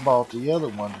that's why I bought the other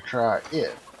one to try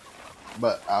it.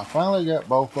 But I finally got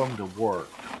both of them to work.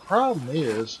 The problem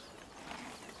is,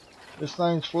 this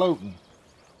thing's floating.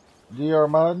 DR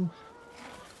modding,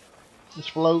 it's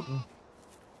floating.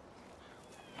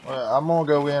 Well, I'm gonna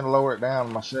go in and lower it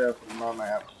down myself with my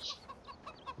maps.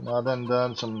 You know, I've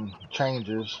done some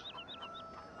changes.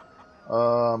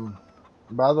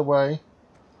 By the way,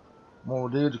 when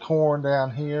we do the corn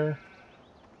down here,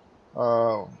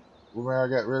 remember I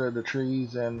got rid of the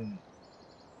trees and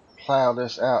plowed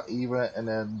this out even, and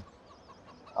then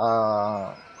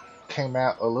came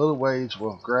out a little ways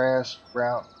with grass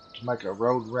around to make a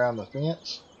road around the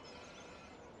fence.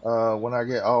 When I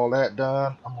get all that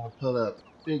done, I'm gonna put a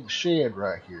big shed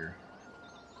right here.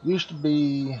 Used to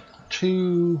be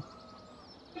two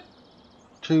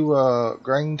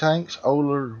grain tanks,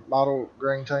 older model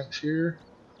grain tanks here,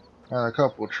 and a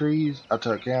couple of trees. I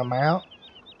took them out.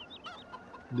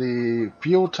 The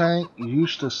fuel tank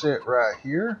used to sit right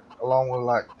here, along with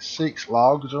like 6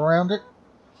 logs around it.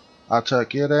 I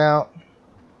took it out,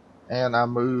 and I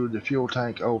moved the fuel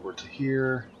tank over to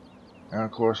here. And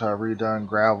of course, I redone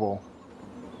gravel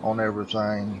on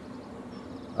everything.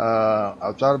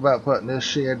 I thought about putting this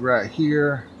shed right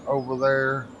here over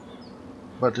there,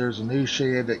 but there's a new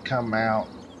shed that come out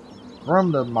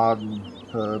from the modern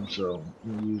pub, so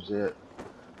you can use it.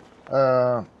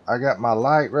 I got my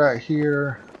light right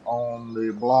here on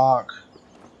the block,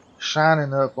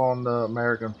 shining up on the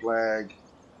American flag,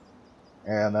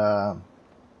 and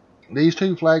these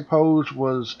 2 flag poles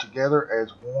was together as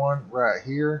one right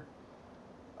here.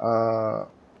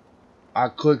 I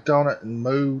clicked on it and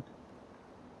moved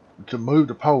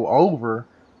the pole over,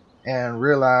 and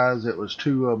realized it was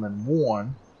 2 of them in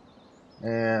one.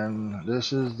 And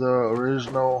this is the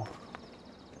original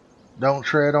 "Don't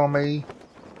Tread on Me"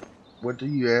 with the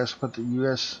US. Put the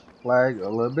US flag a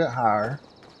little bit higher.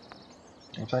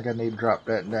 I think I need to drop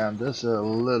that down just a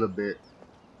little bit.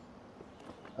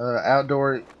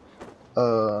 Outdoor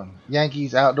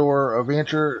Yankees Outdoor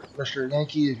Adventure, Mr.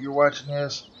 Yankee, if you're watching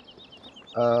this,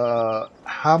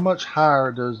 how much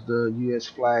higher does the US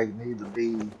flag need to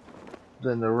be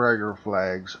than the regular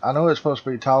flags? I know it's supposed to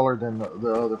be taller than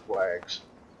the other flags,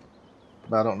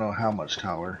 but I don't know how much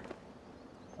taller.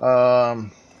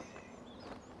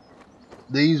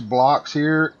 These blocks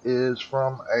here is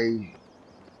from a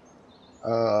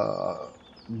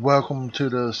welcome to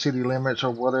the city limits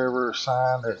or whatever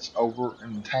sign that's over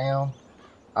in town.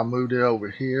 I moved it over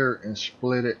here and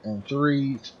split it in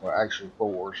 3s, well actually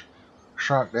 4s.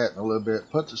 Shrunk that a little bit.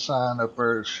 Put the sign up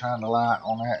there to shine the light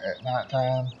on that at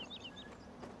nighttime.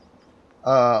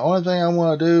 Only thing I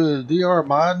want to do is DR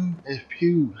modding. If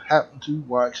you happen to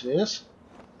watch this,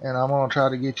 and I'm going to try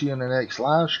to get you in the next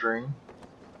live stream,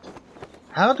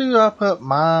 how do I put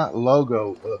my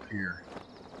logo up here?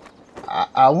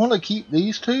 I want to keep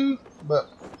these 2, but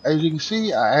as you can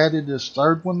see, I added this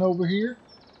 3rd one over here.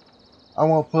 I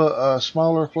want to put a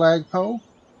smaller flagpole,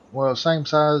 well, same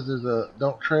size as a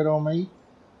 "Don't Tread on Me."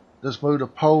 Just move the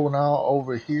pole now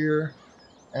over here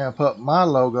and put my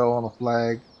logo on the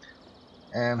flag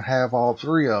and have all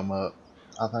 3 of them up.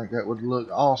 I think that would look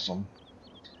awesome.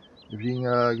 If you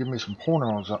can give me some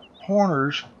pointers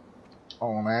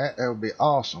on that, that would be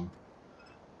awesome.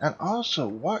 And also,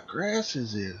 what grass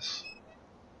is this?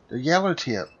 The yellow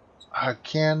tip. I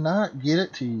cannot get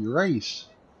it to erase.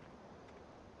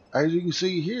 As you can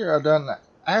see here, I've done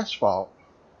asphalt.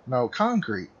 No,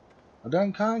 concrete. I've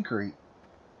done concrete.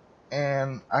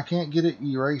 And I can't get it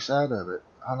erased out of it.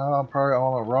 I know I'm probably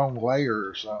on the wrong layer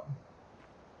or something.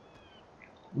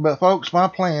 But folks, my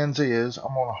plans is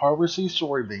I'm going to harvest these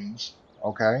soybeans.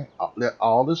 Okay, I'll let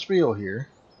all this fill here.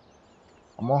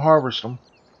 I'm going to harvest them.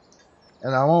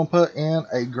 And I'm going to put in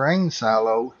a grain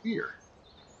silo here.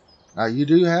 Now you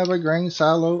do have a grain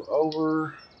silo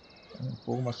over. Let me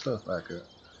pull my stuff back up.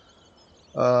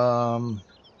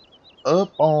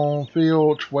 Up on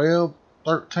field 12,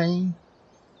 13.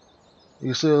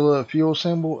 You see a little fuel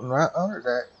symbol, and right under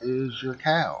that is your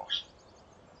cows.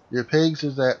 Your pigs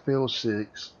is at field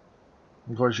 6.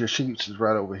 Of course, your sheep is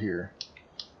right over here.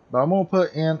 But I'm going to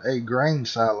put in a grain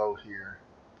silo here.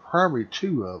 Probably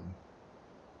 2 of them.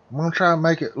 I'm going to try to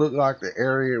make it look like the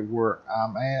area where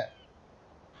I'm at.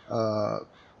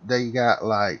 They got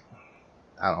like,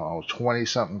 I don't know, 20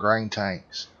 something grain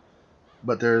tanks.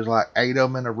 But there's like 8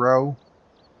 of them in a row.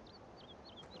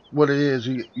 What it is,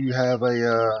 you have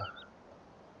a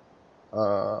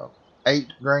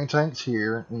 8 grain tanks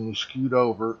here, and you scoot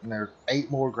over, and there's 8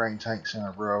 more grain tanks in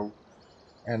a row.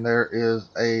 And there is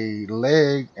a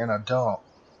leg and a dump.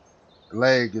 The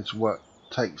leg is what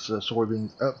takes the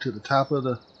soybeans up to the top of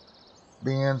the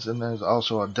bins, and there's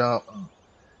also a dump.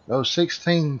 Those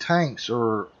 16 tanks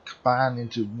are combined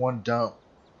into one dump,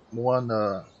 one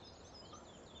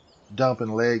dump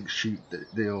and leg chute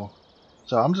deal.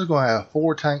 So I'm just going to have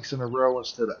 4 tanks in a row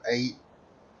instead of 8.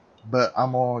 But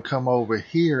I'm going to come over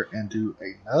here and do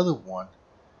another one,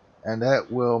 and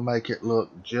that will make it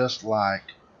look just like.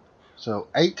 So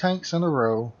 8 tanks in a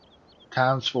row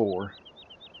times 4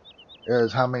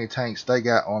 is how many tanks they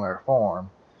got on their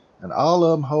farm. And all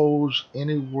of them holds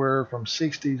anywhere from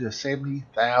 60 to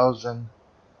 70,000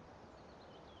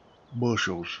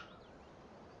 bushels.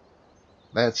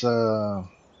 That's is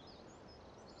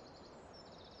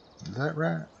that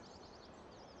right?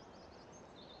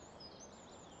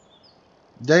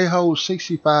 They hold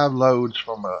 65 loads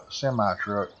from a semi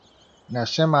truck. Now,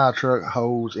 semi truck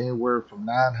holds anywhere from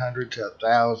 900 to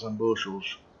 1,000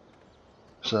 bushels.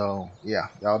 So, yeah,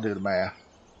 y'all do the math.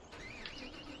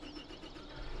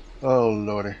 Oh,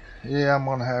 lordy. Yeah, I'm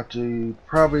gonna have to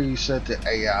probably set the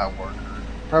AI worker.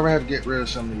 Probably have to get rid of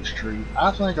some of these trees.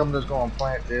 I think I'm just gonna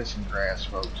plant this in grass,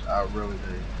 folks. I really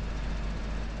do.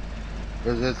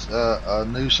 Because it's a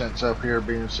nuisance up here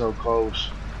being so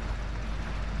close.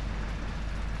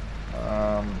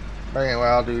 But anyway,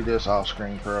 I'll do this off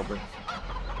screen probably.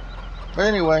 But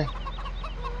anyway,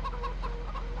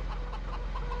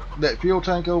 that fuel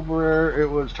tank over there, it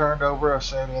was turned over. I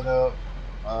set it up.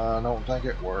 I don't think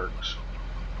it works.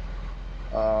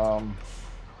 I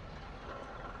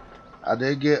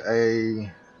did get a...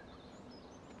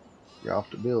 Get off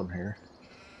the building here.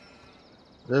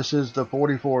 This is the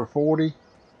 4440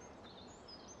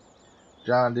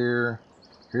 John Deere.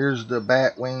 Here's the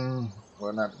bat wing.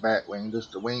 Well, not the bat wing,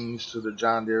 just the wings to the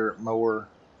John Deere mower.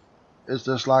 It's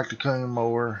just like the Coon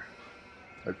mower.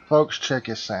 But folks, check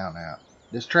his sound out.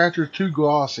 This tractor's too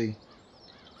glossy.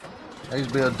 It needs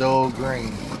to be a dull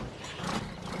green.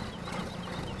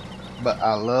 But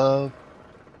I love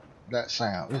that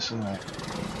sound. Listen to that.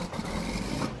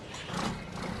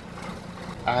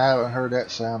 I haven't heard that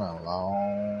sound in a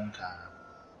long time.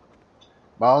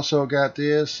 But I also got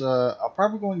this. I'm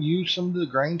probably going to use some of the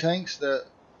grain tanks that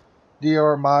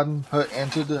DR Modding put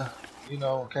into the,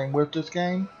 came with this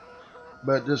game.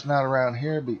 But just not around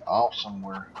here. It'd be off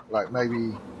somewhere. Like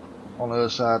maybe on the other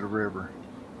side of the river.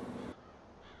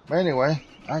 But anyway,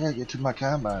 I gotta get to my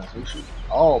combines. They should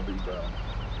all be done.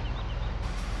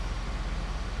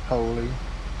 Holy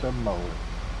moly.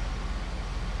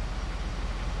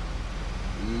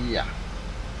 Yeah.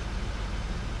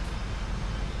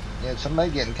 Yeah,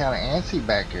 somebody getting kind of antsy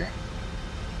back here.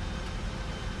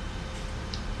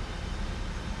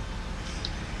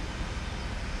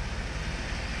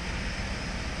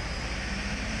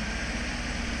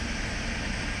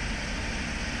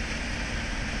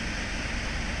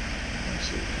 Let's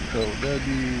see, Control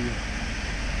W.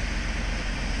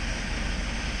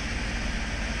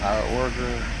 Power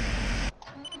worker.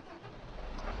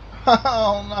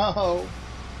 Oh no.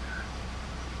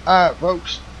 Alright,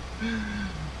 folks.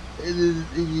 It is,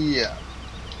 yeah.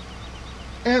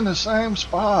 In the same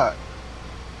spot.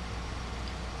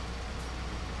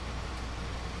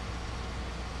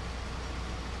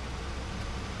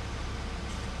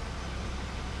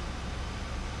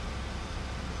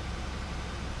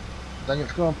 I think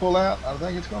it's going to pull out. I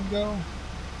think it's going to go.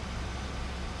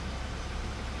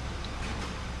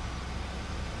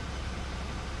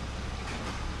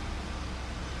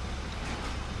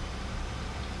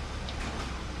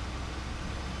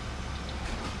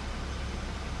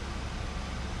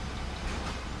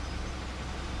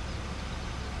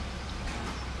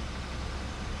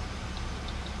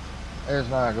 It's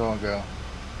not going to go.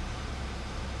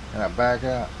 Can I back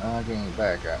out? I can't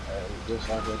back out. Just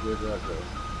like I did right there.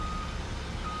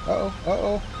 Uh-oh,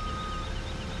 uh-oh.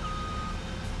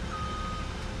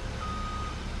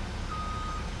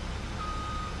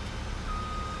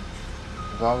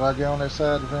 As long as I get on this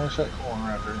side to finish that corner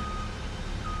right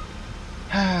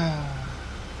there.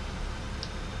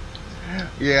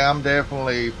 Yeah, I'm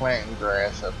definitely planting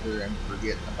grass up here and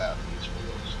forgetting about these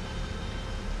fields.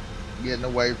 Getting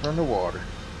away from the water.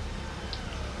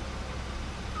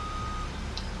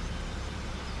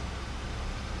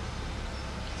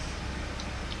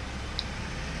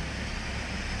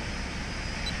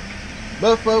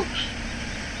 But folks,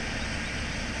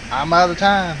 I'm out of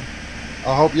time.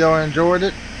 I hope y'all enjoyed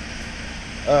it.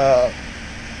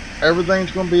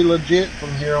 Everything's going to be legit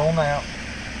from here on out.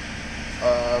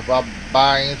 If I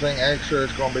buy anything extra,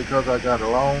 it's going to be because I got a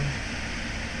loan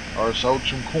or sold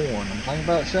some corn. I'm thinking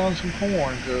about selling some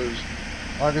corn because,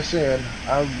 like I said,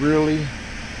 I would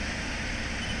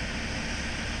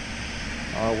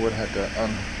have to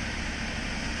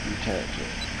detach it.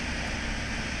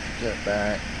 Get that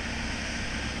back.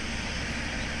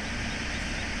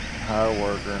 Hire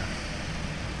worker.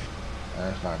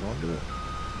 That's not going to do it.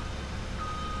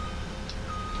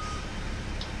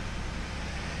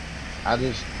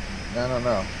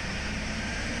 No.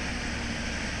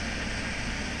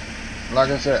 Like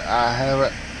I said, I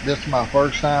haven't, this is my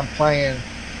first time playing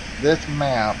this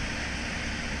map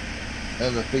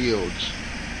in the fields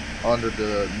under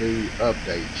the new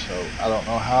update, so I don't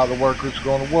know how the worker's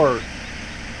going to work,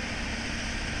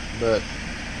 but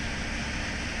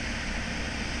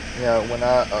yeah, when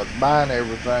I buying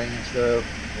everything and stuff,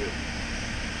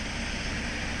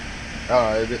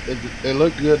 it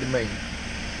looked good to me.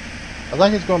 I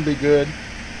think it's going to be good.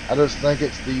 I just think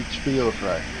it's these fields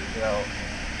right here,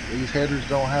 these headers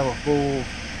don't have a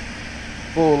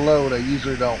full load, they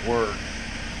usually don't work.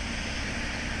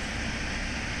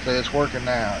 So it's working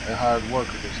now. It hired a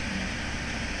worker this time.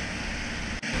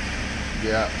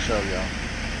 Yeah, I'll show y'all.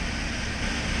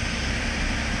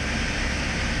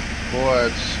 Boy,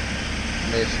 it's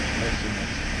messy.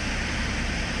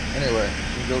 Anyway,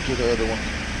 we go to the other one.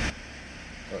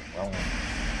 Oh, wrong one.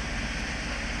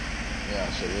 Yeah,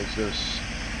 so it's just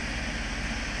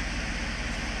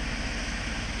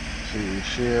to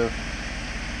shift.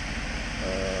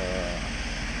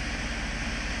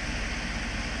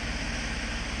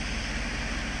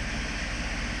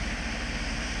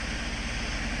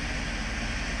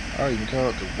 Or you can tell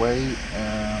it to wait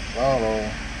and follow.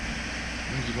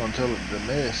 I'm just going to tell it to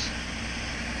miss.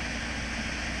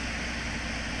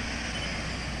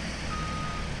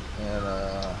 And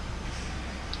I'm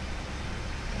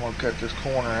going to cut this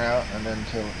corner out and then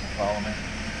tell it to follow me.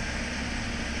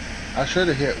 I should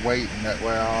have hit wait, and that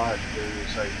way all I had to do is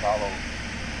say follow.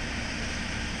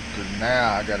 Because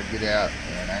now I got to get out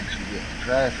and actually get the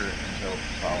tractor and tell it to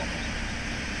follow me.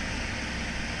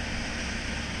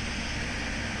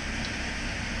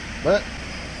 But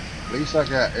at least I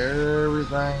got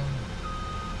everything.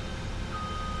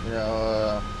 You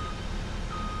know,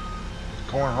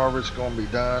 corn harvest is going to be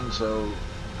done, so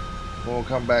we'll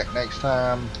come back next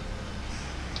time.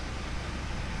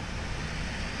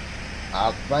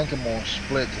 I think I'm going to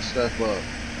split the stuff up.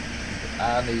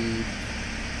 I need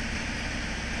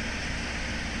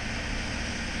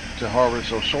to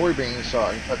harvest those soybeans so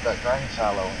I can put that grain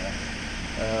silo in.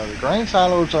 The grain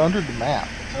silo is under the map.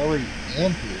 It's already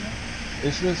in here.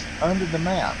 It's just under the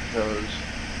map because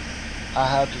I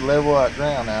have to level that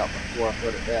ground out before I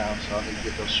put it down, so I need to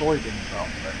get those soybeans off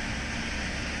there.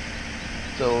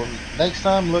 So next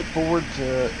time, look forward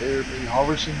to either me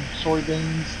harvesting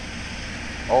soybeans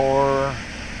or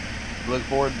look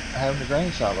forward to having the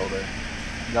grain silo there.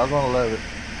 Y'all gonna love it,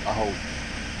 I hope.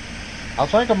 I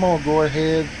think I'm gonna go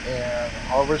ahead and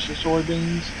harvest the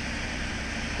soybeans,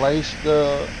 place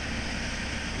the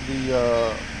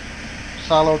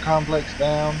silo complex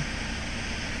down,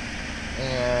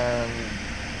 and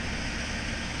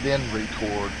then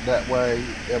record. That way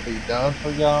it'll be done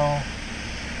for y'all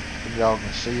and y'all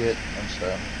can see it and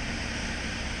stuff.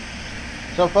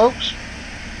 So folks,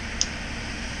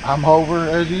 I'm over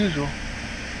as usual.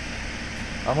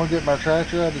 I'm gonna get my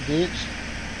tractor out of the ditch.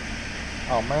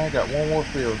 Oh man, I got one more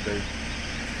field to do.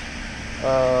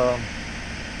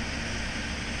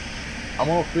 I'm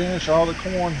gonna finish all the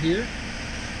corn here,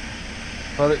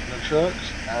 put it in the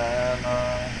trucks, and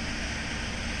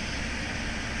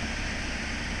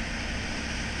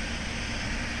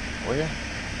well,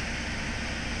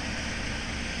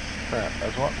 crap, I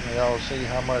was wanting y'all to see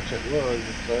how much it was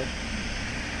and stuff.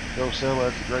 Go sell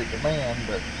at the great demand,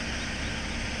 but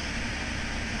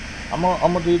I'm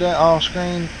gonna do that off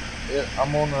screen.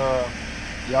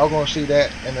 Y'all gonna see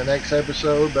that in the next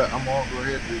episode, but I'm gonna go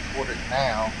ahead and record it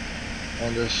now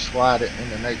and just slide it in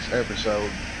the next episode,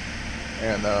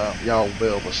 and y'all will be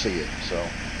able to see it. So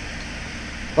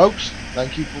folks,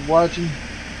 thank you for watching.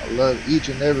 I love each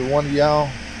and every one of y'all.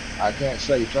 I can't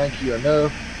say thank you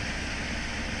enough,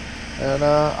 and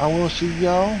I will see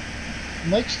y'all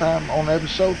next time on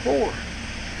episode 4.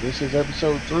 This is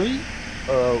episode 3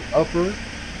 of Upper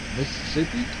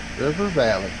Mississippi River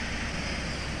Valley.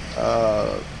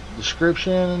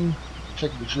 Description,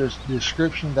 check the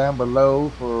description down below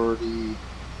for the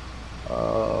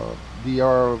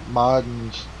DR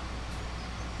Modding's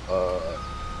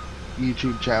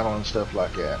YouTube channel and stuff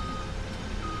like that.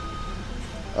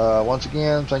 Once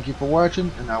again, thank you for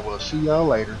watching, and I will see y'all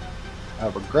later.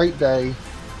 Have a great day,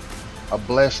 a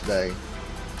blessed day.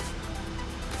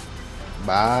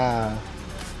 Bye.